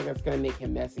gay, I don't feel like that's gonna make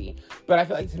him messy. But I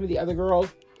feel like some of the other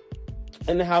girls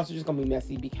in the house are just gonna be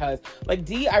messy because, like,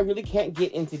 D, I really can't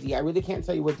get into D. I really can't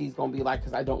tell you what D's gonna be like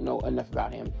because I don't know enough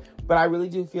about him. But I really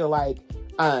do feel like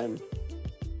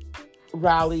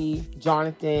Rowley,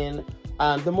 Jonathan,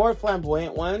 the more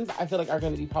flamboyant ones, I feel like are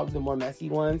going to be probably the more messy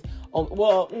ones. I don't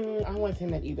want to say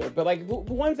that either. But, like, the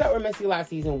ones that were messy last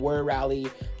season were Rowley,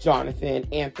 Jonathan,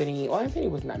 Anthony. Well, Anthony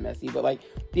was not messy, but, like,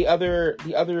 the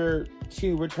other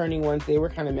two returning ones, they were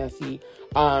kind of messy.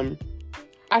 I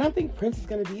don't think Prince is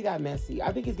going to be that messy.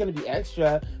 I think he's going to be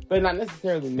extra, but not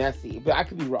necessarily messy. But I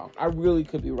could be wrong. I really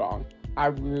could be wrong.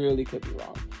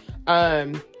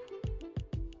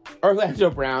 Orlando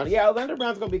Brown. Yeah, Orlando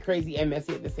Brown's gonna be crazy and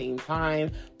messy at the same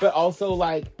time. But also,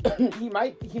 like, he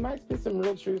might spit some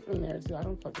real truth in there too. I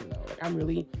don't fucking know.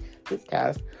 Like, this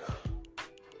cast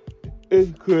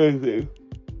is crazy.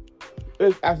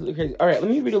 It's absolutely crazy. All right,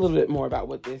 let me read a little bit more about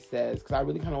what this says, because I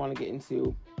really kind of want to get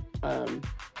into,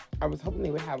 I was hoping they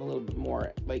would have a little bit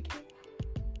more, like,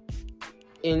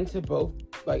 into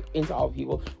all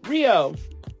people. Rio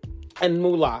and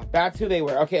Moolah, that's who they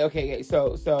were. Okay.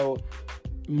 So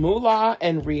Moolah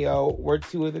and Rio were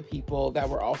two of the people that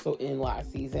were also in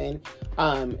last season,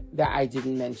 that I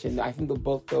didn't mention. I think that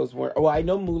both those were, well, I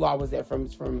know Moolah was there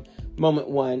from moment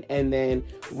one, and then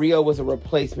Rio was a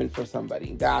replacement for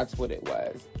somebody. That's what it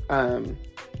was.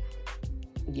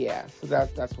 Yeah, so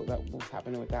that's what was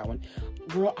happening with that one.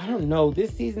 Girl, I don't know.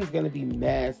 This season's gonna be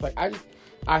mess. Like,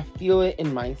 I feel it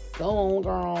in my soul,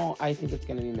 girl. I think it's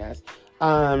gonna be mess.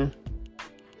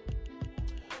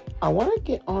 I want to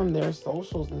get on their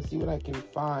socials and see what I can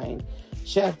find.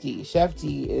 Chef D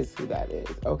is who that is.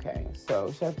 Okay,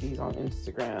 so Chef D's on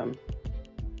Instagram.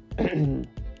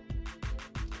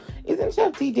 Isn't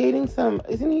Chef D dating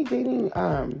isn't he dating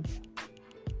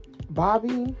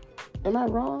Bobby? Am I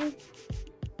wrong?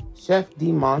 Chef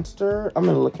D Monster. I'm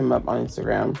gonna look him up on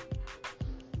Instagram.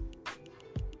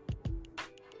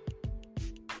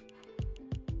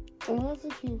 Oh, that's a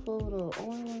cute photo.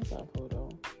 Oh, I like that photo.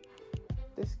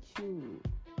 That's cute.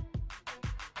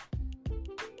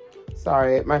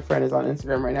 Sorry, my friend is on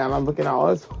Instagram right now, and I'm looking at all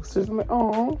his posters. I'm like,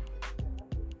 oh.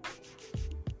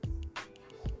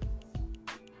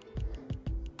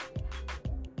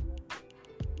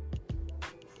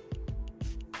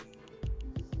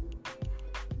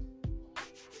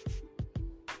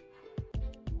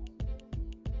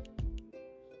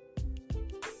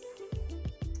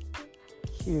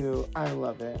 Cute. I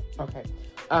love it. Okay.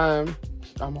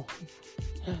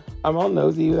 I'm all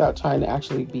nosy without trying to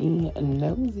actually be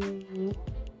nosy.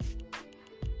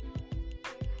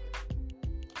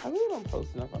 I really don't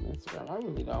post enough on Instagram. I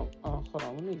really don't. Oh, hold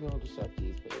on. Let me go to Chef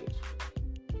D's page.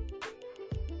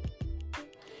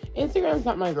 Instagram's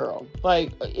not my girl.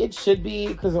 Like, it should be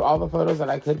because of all the photos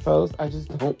that I could post. I just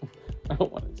don't. I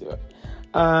don't want to do it.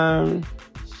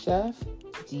 Chef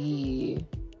D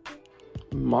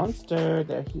Monster.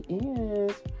 There he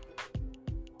is.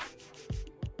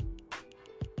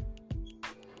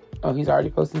 Oh, he's already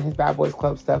posting his Bad Boys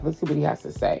Club stuff. Let's see what he has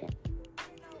to say.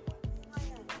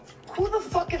 Who the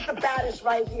fuck is the baddest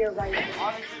right here, right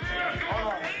now?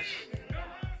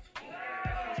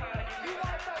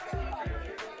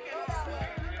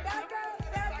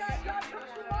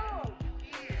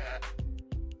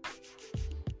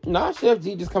 Not Chef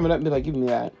D just coming up and be like, give me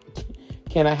that.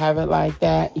 Can I have it like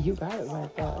that? You got it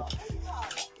like that.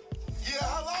 Yeah,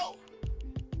 hello?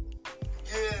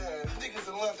 Yeah, niggas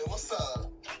in London, what's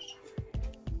up?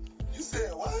 You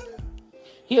said what?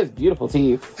 He has beautiful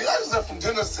teeth. Nigga, I just left from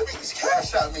dinner. Send me this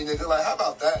cash at me, nigga. Like, how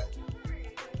about that?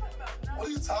 What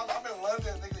are you talking about? I'm in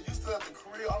London, nigga. You still at the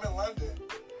crib? I'm in London.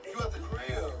 You at the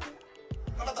crib.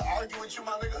 I'm about to argue with you,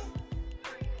 my nigga.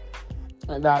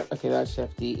 That's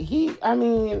Chef D.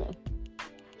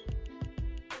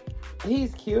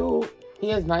 He's cute. He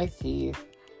has nice teeth.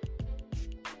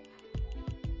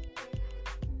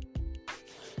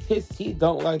 His teeth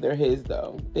don't look like they're his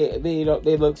though. They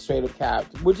look straight up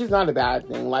capped, which is not a bad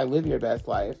thing. Like, live your best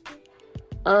life.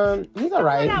 He's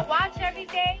alright. What I watch every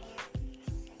day.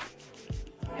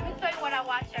 Let me tell you what I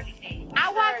watch every day.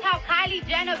 I watch how Kylie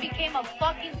Jenner became a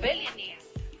fucking billionaire.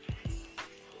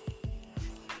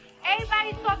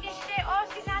 Everybody's talking shit. Oh,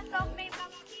 she's not self-made.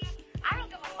 I don't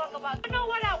give a fuck about. You know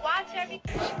what I watch every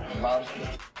day?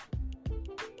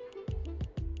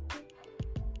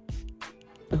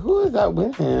 Who is that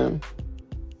with him?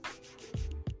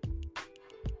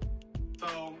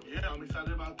 So, yeah, I'm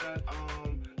excited about that. I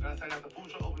got the food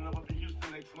truck opening up in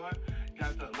Houston next month.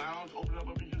 Got the lounge opening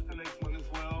up in Houston next month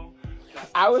as well.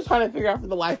 I was trying to figure out for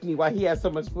the life of me why he has so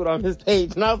much food on his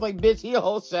page. And I was like, bitch, he a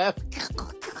whole chef.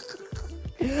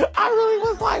 I really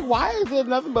was like, why is there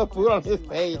nothing but food on his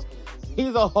page?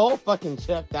 He's a whole fucking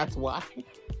chef, that's why.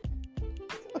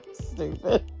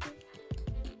 Stupid.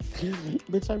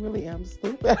 Bitch, I really am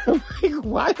stupid. I'm like,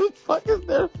 why the fuck is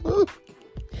there food?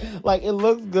 Like, it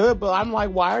looks good, but I'm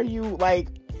like, why are you, like,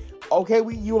 okay,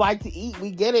 you like to eat,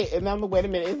 we get it. And I'm like, wait a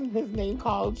minute, isn't his name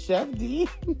called Chef D?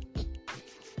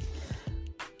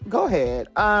 Go ahead.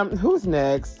 Who's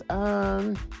next?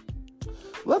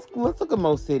 Let's look at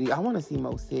Mo City. I want to see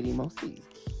Mo City. Mo City's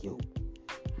cute.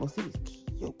 Mo City's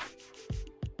cute.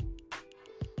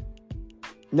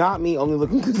 Not me only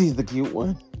looking because he's the cute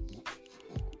one.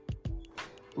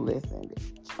 Listen,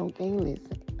 bitch. Okay,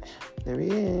 listen. There he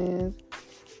is.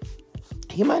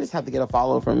 He might just have to get a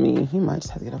follow from me.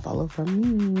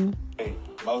 Hey,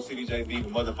 Mo City JB, the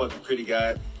motherfucking pretty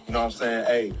guy. You know what I'm saying?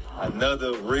 Hey,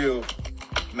 another real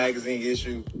magazine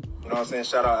issue. You know what I'm saying?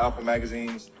 Shout out Alpha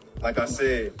Magazines. Like I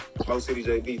said, Mo City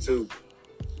JB too.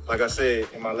 Like I said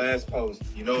in my last post,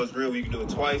 you know it's real when you can do it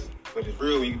twice, but it's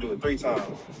real when you can do it 3 times.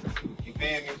 You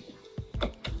feel me?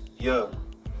 Yeah,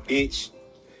 bitch.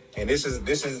 And these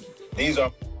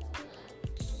are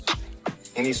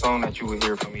any song that you would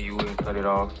hear from me, you wouldn't cut it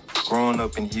off. Growing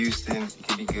up in Houston, it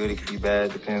could be good, it could be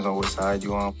bad, depends on what side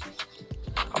you're on.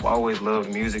 I've always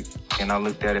loved music, and I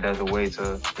looked at it as a way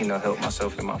to, help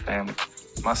myself and my family.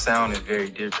 My sound is very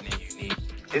different and unique.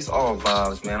 It's all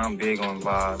vibes, man. I'm big on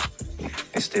vibes.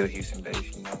 It's still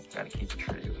Houston-based, Gotta keep it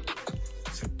real.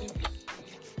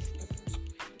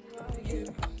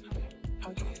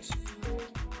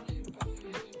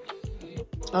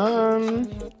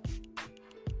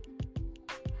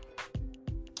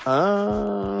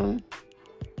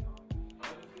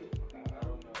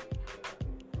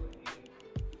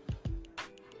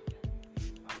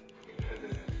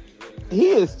 He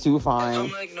is too fine.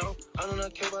 I'm like, no, I do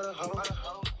not care about a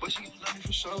hoe. But she love me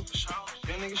for sure.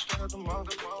 That nigga straight out the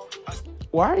mother.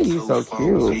 Why are you so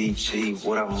cute? PG,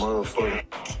 what up, motherfucker?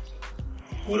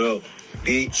 What up,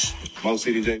 bitch? Mo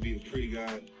City JB, the pretty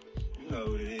guy. You know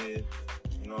what it is.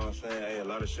 You know what I'm saying? Hey, a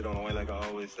lot of shit on the way, like I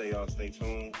always say. Y'all stay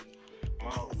tuned.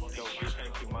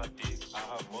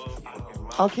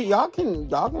 Okay, y'all can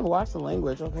watch the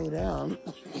language. Okay, damn.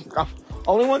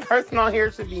 Only one person on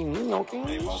here should be me. Okay.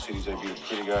 Hey, Mo City JB, the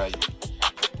pretty guy.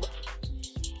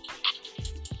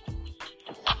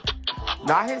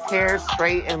 Not his hair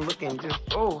straight and looking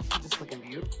just looking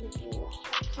beautiful.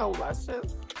 So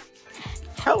luscious.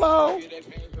 Hello.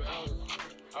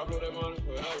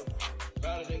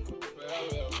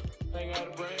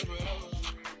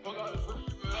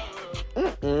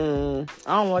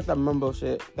 I don't want that mumbo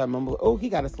shit. Oh, he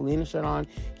got a Selena shirt on.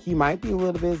 He might be a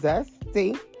little bit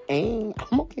zesty.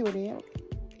 I'm okay with it.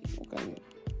 Okay.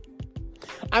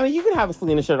 I mean, you can have a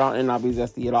Selena shirt on and not be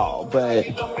zesty at all, but.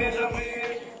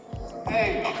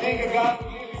 Hey, nigga got to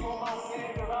give me for my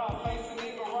sin, face a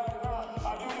nigga right around. I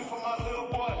do this for my little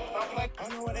boy. I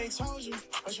know what they told you,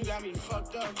 but you got me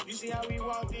fucked up. You see how we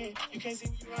walked in? You can't see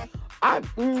me right.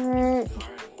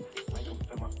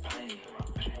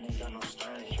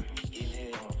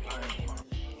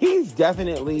 He's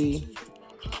definitely.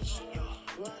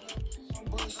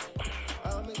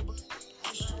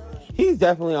 He's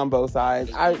definitely on both sides.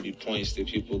 He points to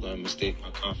people that mistake my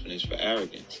confidence for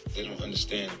arrogance. They don't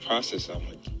understand the process I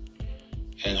went through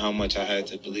and how much I had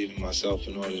to believe in myself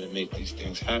in order to make these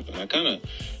things happen. I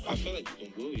feel like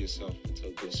you can will yourself into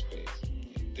a good space.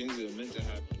 Things that are meant to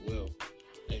happen will.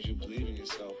 And if you believe in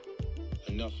yourself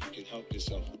enough, you can help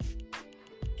yourself.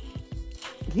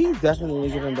 He's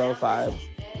definitely giving both sides.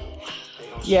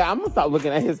 Yeah, I'm gonna stop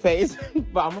looking at his page,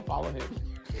 but I'm gonna follow him.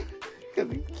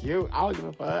 Because he's cute. I don't give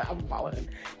a fuck. I'm following him.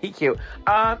 He cute.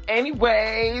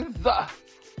 Anyways.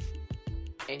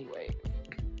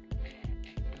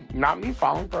 Not me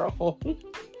falling for a hole.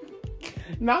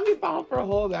 Not me falling for a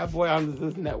hole that boy on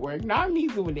this network. Not me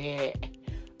doing that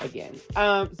again.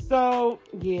 So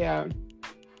yeah.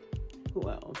 Who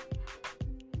else?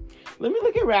 Let me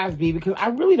look at Raz B because I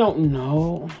really don't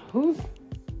know. Who's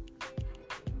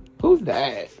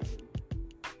that?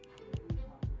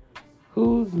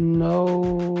 Who's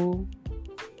no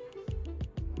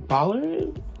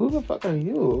Ballard? Who the fuck are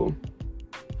you?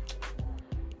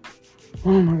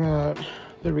 Oh my god.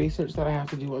 The research that I have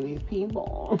to do on these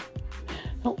people.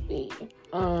 Help me.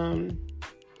 No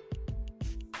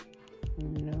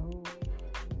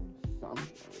something.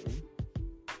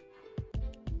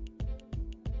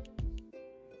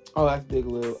 Oh, that's Big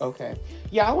Lou. Okay.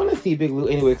 Yeah, I want to see Big Lou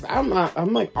anyway, because I'm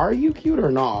like, are you cute or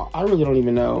not? I really don't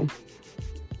even know.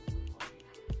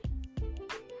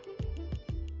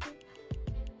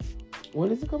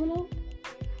 When is it coming out?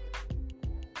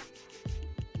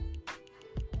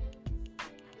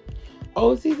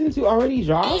 Oh, season 2 already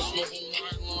dropped?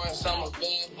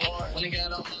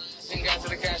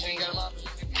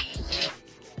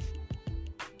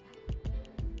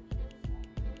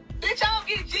 Bitch, y'all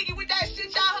get jiggy with that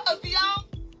shit, y'all hustle, y'all.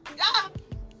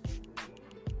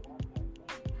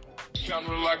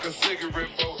 Sounding like a cigarette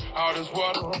boat, all this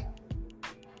water.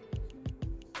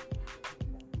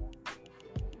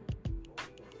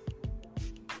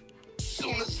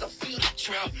 Soon as I feel the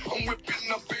trap, I'm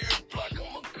whipping up every block.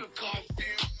 I'm a good God,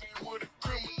 feel me with a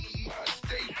criminal in my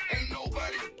state. Ain't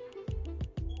nobody.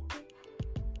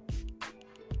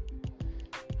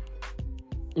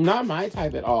 Not my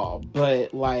type at all,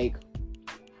 but like,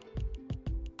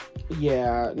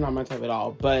 yeah, not my type at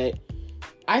all. But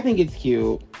I think it's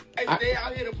cute. Hey, they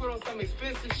out here to put on some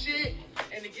expensive shit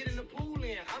and to get in the pool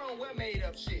in. I don't wear made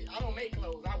up shit. I don't make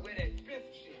clothes. I wear that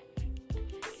expensive shit.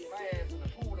 Get my ass in the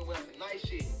pool and wear some nice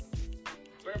shit.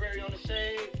 Burberry on the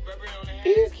shades, Burberry on the hands.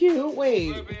 He's cute.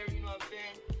 Wait. Burberry, you know what I'm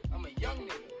saying? I'm a young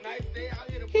nigga. Nice day out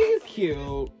here to put He's on some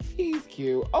cute. He's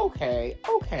cute. Okay.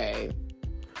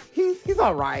 He's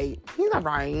all right. He's all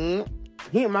right.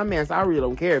 He ain't my man, so I really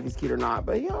don't care if he's cute or not.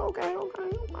 But yeah, okay.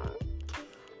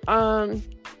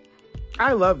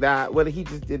 I love that. What he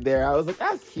just did there. I was like,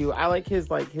 that's cute. I like his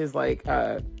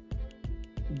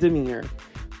demeanor.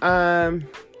 I'm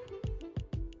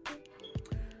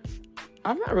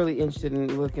not really interested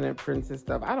in looking at Prince's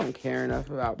stuff. I don't care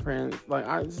enough about Prince. Like,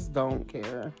 I just don't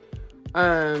care.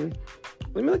 Let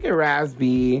me look at Raz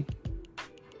B.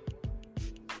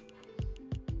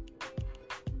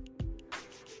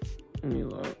 Let me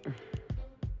look.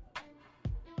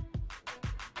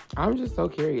 I'm just so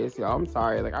curious, y'all. I'm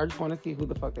sorry. Like, I just want to see who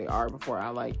the fuck they are before I,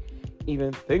 like,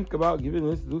 even think about giving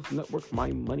this network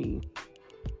my money.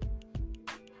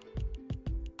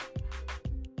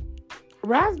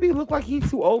 Raz B look like he's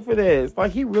too old for this.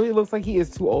 Like, he really looks like he is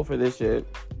too old for this shit.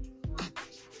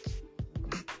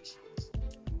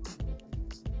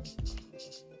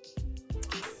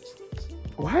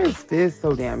 Why is Fizz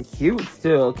so damn cute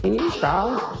still? Can you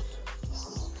stop?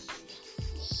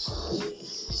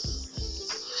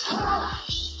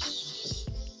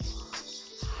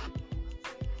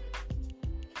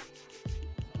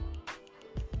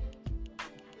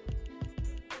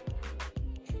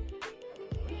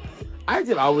 I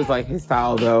did always like his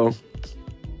style though.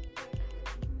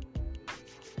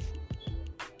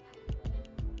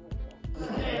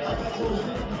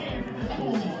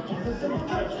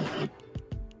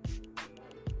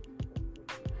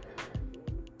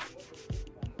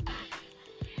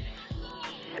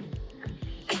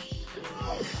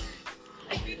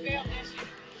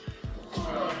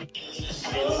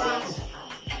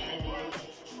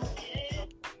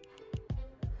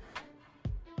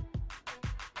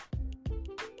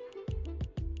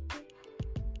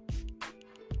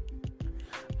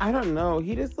 I don't know.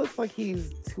 He just looks like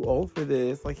he's too old for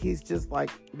this. Like, he's just like,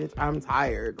 bitch, I'm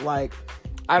tired. Like,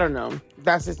 I don't know.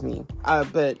 That's just me.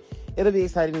 But it'll be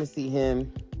exciting to see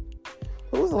him.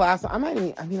 Who was the last one?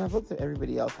 I've looked at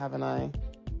everybody else, haven't I?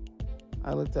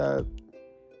 I looked up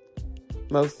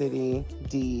Mo City,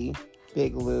 D,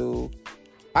 Big Lou.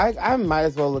 I might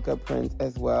as well look up Prince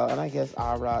as well. And I guess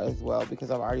Ara as well, because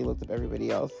I've already looked up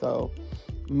everybody else. So,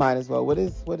 might as well. What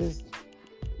is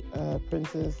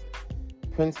Prince's?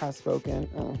 Prince has spoken.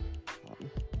 Oh.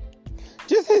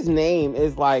 Just his name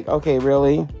is like, okay,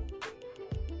 really?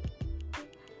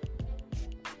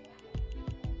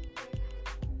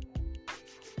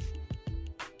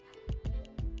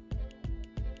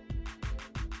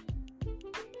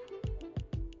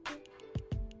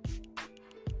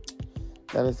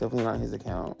 That is definitely not his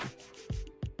account.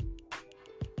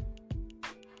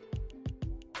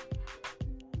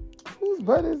 Whose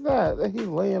butt is that he's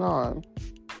laying on?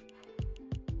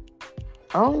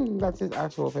 I don't think that's his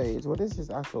actual page. What is his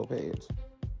actual page?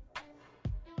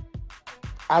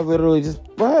 I literally just...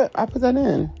 What? I put that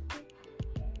in.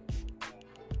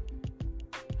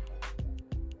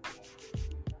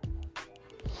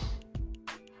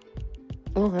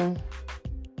 Okay.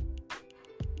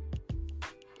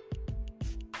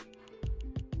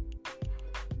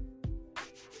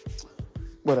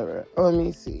 Whatever. Let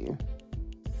me see.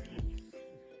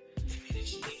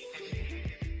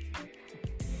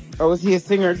 Oh, is he a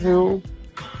singer too?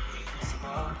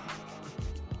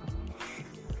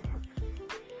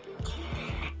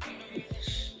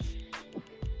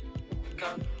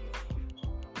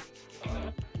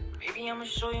 Baby, I'ma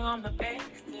show you I'm the best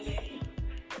today.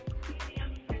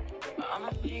 I'ma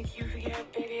make you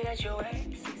forget, baby, that your ex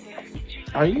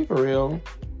exists. Are you for real?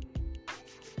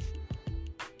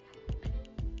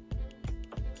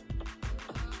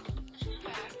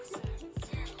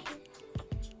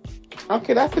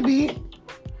 Okay, that's the beat.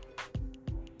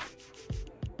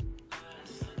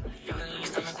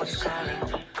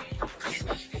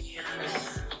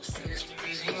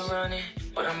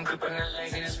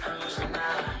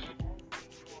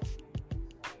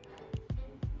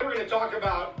 We're going to talk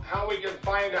about how we can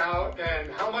find out and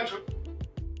how much...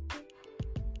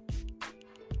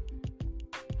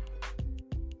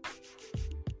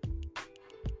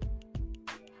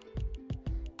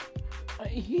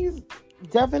 He's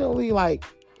definitely like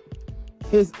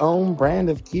his own brand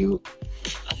of cute.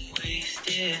 I'm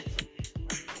wasted.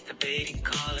 Debating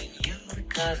calling you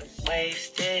because I'm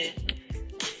wasted.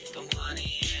 Don't wanna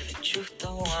hear the truth,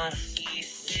 don't wanna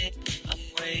face it. I'm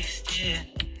wasted.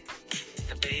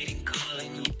 Debating calling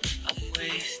calling you. I'm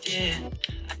wasted.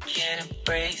 I can't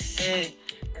embrace it.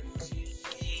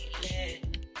 Hate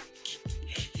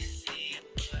to see it,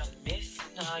 but I'm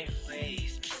missing all your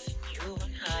ways. Missing you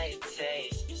and how you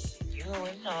taste. Missing you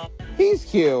and all. He's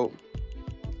cute.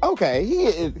 Okay, he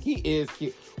is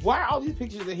cute. Why are all these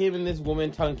pictures of him and this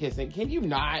woman tongue kissing? Can you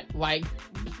not, like,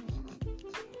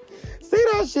 see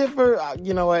that shit for,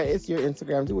 you know what, it's your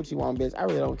Instagram, do what you want, bitch. I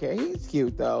really don't care. He's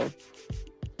cute, though.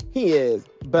 He is.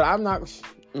 But I'm not,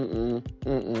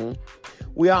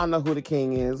 We all know who the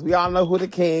king is. We all know who the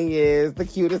king is. The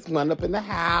cutest one up in the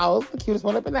house. The cutest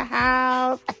one up in the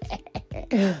house.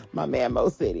 My man Mo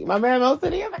City. My man Mo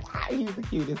City, I'm like, he's the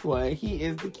cutest one. He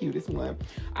is the cutest one.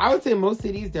 I would say Mo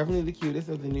City is definitely the cutest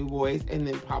of the new boys, and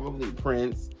then probably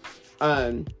Prince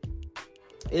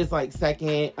is like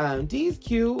second. D's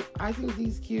cute. I think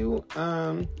D's cute.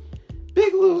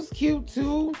 Big Lou's cute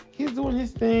too. He's doing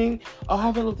his thing. Oh, I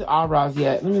haven't looked at Aura's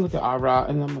yet. Let me look at Aura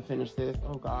and then I'm gonna finish this.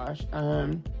 Oh gosh.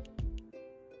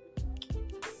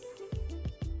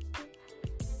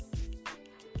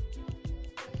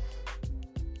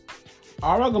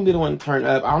 Aura gonna be the one to turn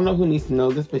up. I don't know who needs to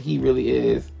know this, but he really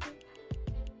is.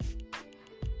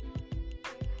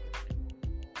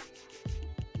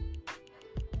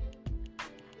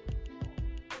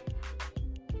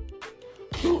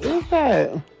 Who is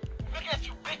that? Look at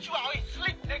you, bitch. You always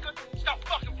sleep, nigga. Stop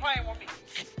fucking playing with me.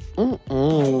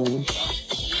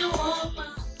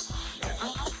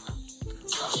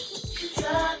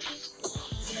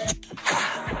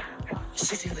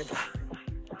 City on the block.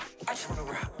 I just wanna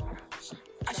rock.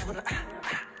 I just wanna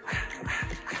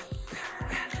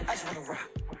rock.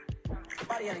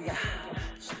 Body out of ya.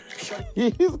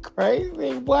 He's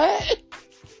crazy. What?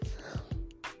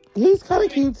 He's kind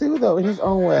of cute too, though, in his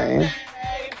own way.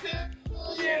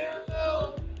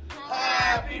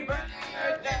 Happy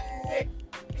birthday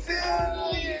to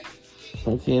you.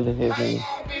 Let's see the his name.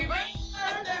 Happy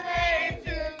birthday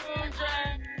to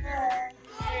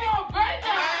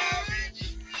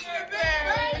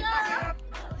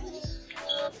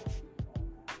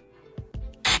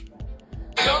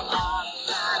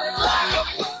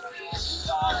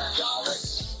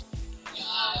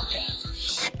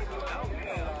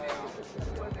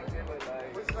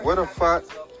What the fuck?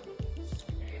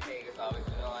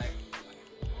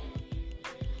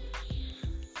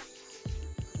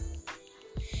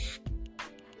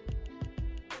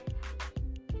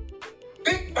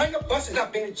 Big banger busting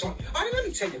up in the joint. All right, let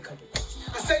me tell you a couple things.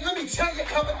 I said, let me tell you a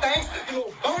couple things. You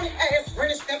little bony ass,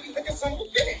 British, steppy looking son of a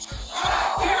bitch.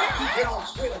 You get on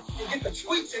Twitter and get the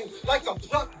tweets and like a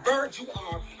plucked bird you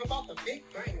are about the big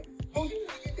banger. Oh, you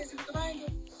want to get busy with the banger?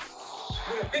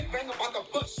 With a big banger about the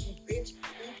bust you, bitch.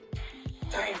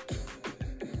 Damn.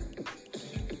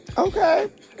 Okay.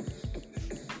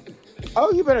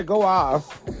 Oh, you better go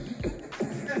off.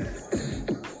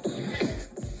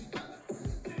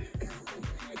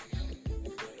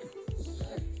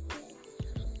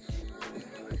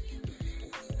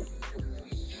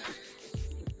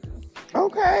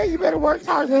 Okay, you better work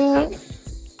hard then.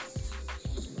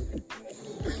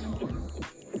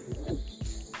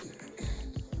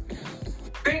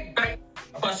 Big bang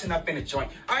busting up in the joint.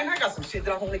 All right, I got some shit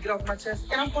that I want to get off my chest,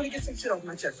 and I'm going to get some shit off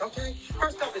my chest, okay?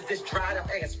 First up is this dried up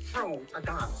ass prune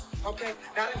Adonis, okay?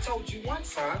 Now, I done told you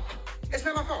once, son, it's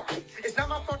not my fault. It's not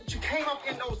my fault that you came up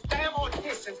in those damn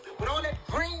auditions with all that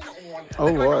green on. Oh,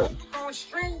 Lord. Like a growing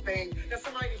string thing that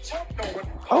somebody choked on.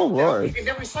 Oh, Lord. And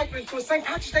then recycled into a St.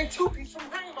 Patrick's Day two-piece from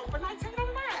Rainbow for $19.99.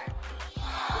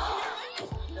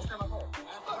 That's not my fault.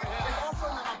 It's also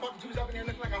not my fault that you was up in there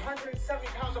looking like 170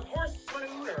 pounds of horse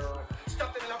manure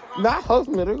stuffed in an upper. Not host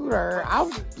Maduder. I'm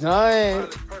done.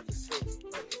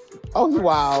 Oh, you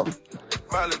wild.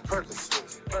 Miley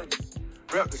Perkins,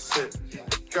 represent,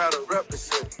 gotta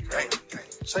represent.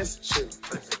 Chase a chick,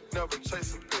 never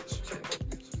chase a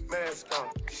bitch. Mask on.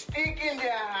 Stick in der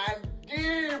Hand,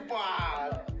 Diebal.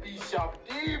 Bishop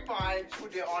Diebal to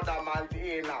the other man's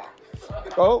inner.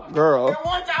 Oh, girl. They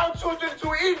want our children to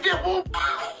eat the book.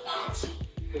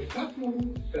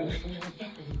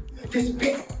 This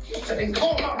bitch, so they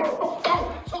call my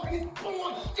phone, talking this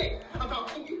bullshit about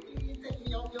can you please take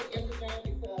me off your Instagram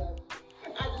because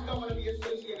I just don't want to be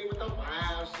associated with the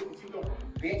wild shit that you know,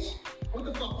 bitch. What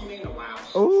the fuck you mean the wild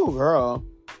shit? Ooh, girl.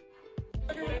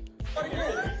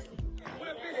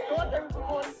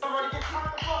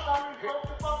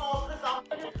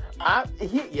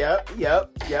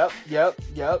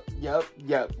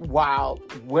 Yep. Wild.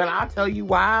 When I tell you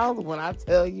wild,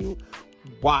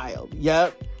 wild.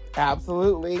 Yep,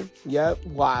 absolutely. Yep,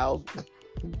 wild.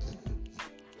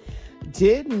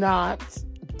 Did not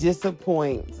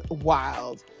disappoint.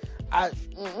 Wild.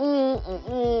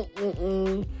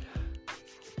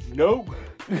 Nope.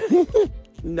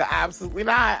 No, absolutely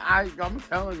not. I'm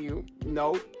telling you,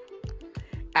 nope.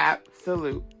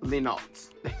 Absolutely not.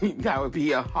 That would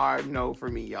be a hard no for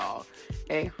me, y'all.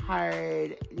 A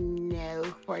hard no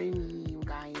for me, you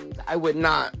guys. I would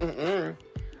not.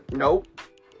 Nope.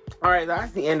 All right,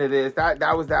 that's the end of this.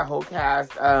 That was that whole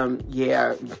cast.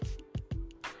 Yeah.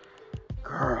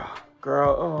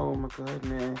 Girl. Oh my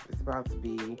goodness, it's about to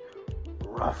be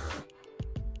rough.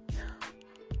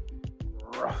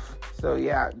 So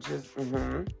yeah, just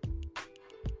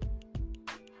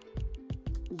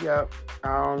Yep.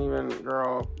 I don't even,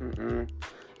 girl.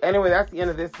 Anyway, that's the end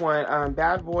of this one.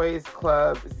 Bad Boys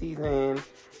Club season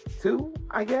 2,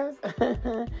 I guess,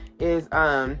 is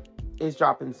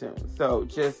dropping soon. So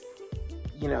just,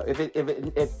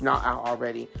 if not out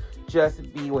already,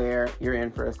 just beware. You're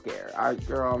in for a scare. I'm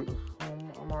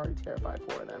already terrified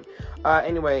for them.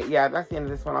 Anyway, yeah, that's the end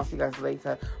of this one. I'll see you guys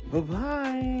later.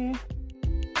 Bye-bye.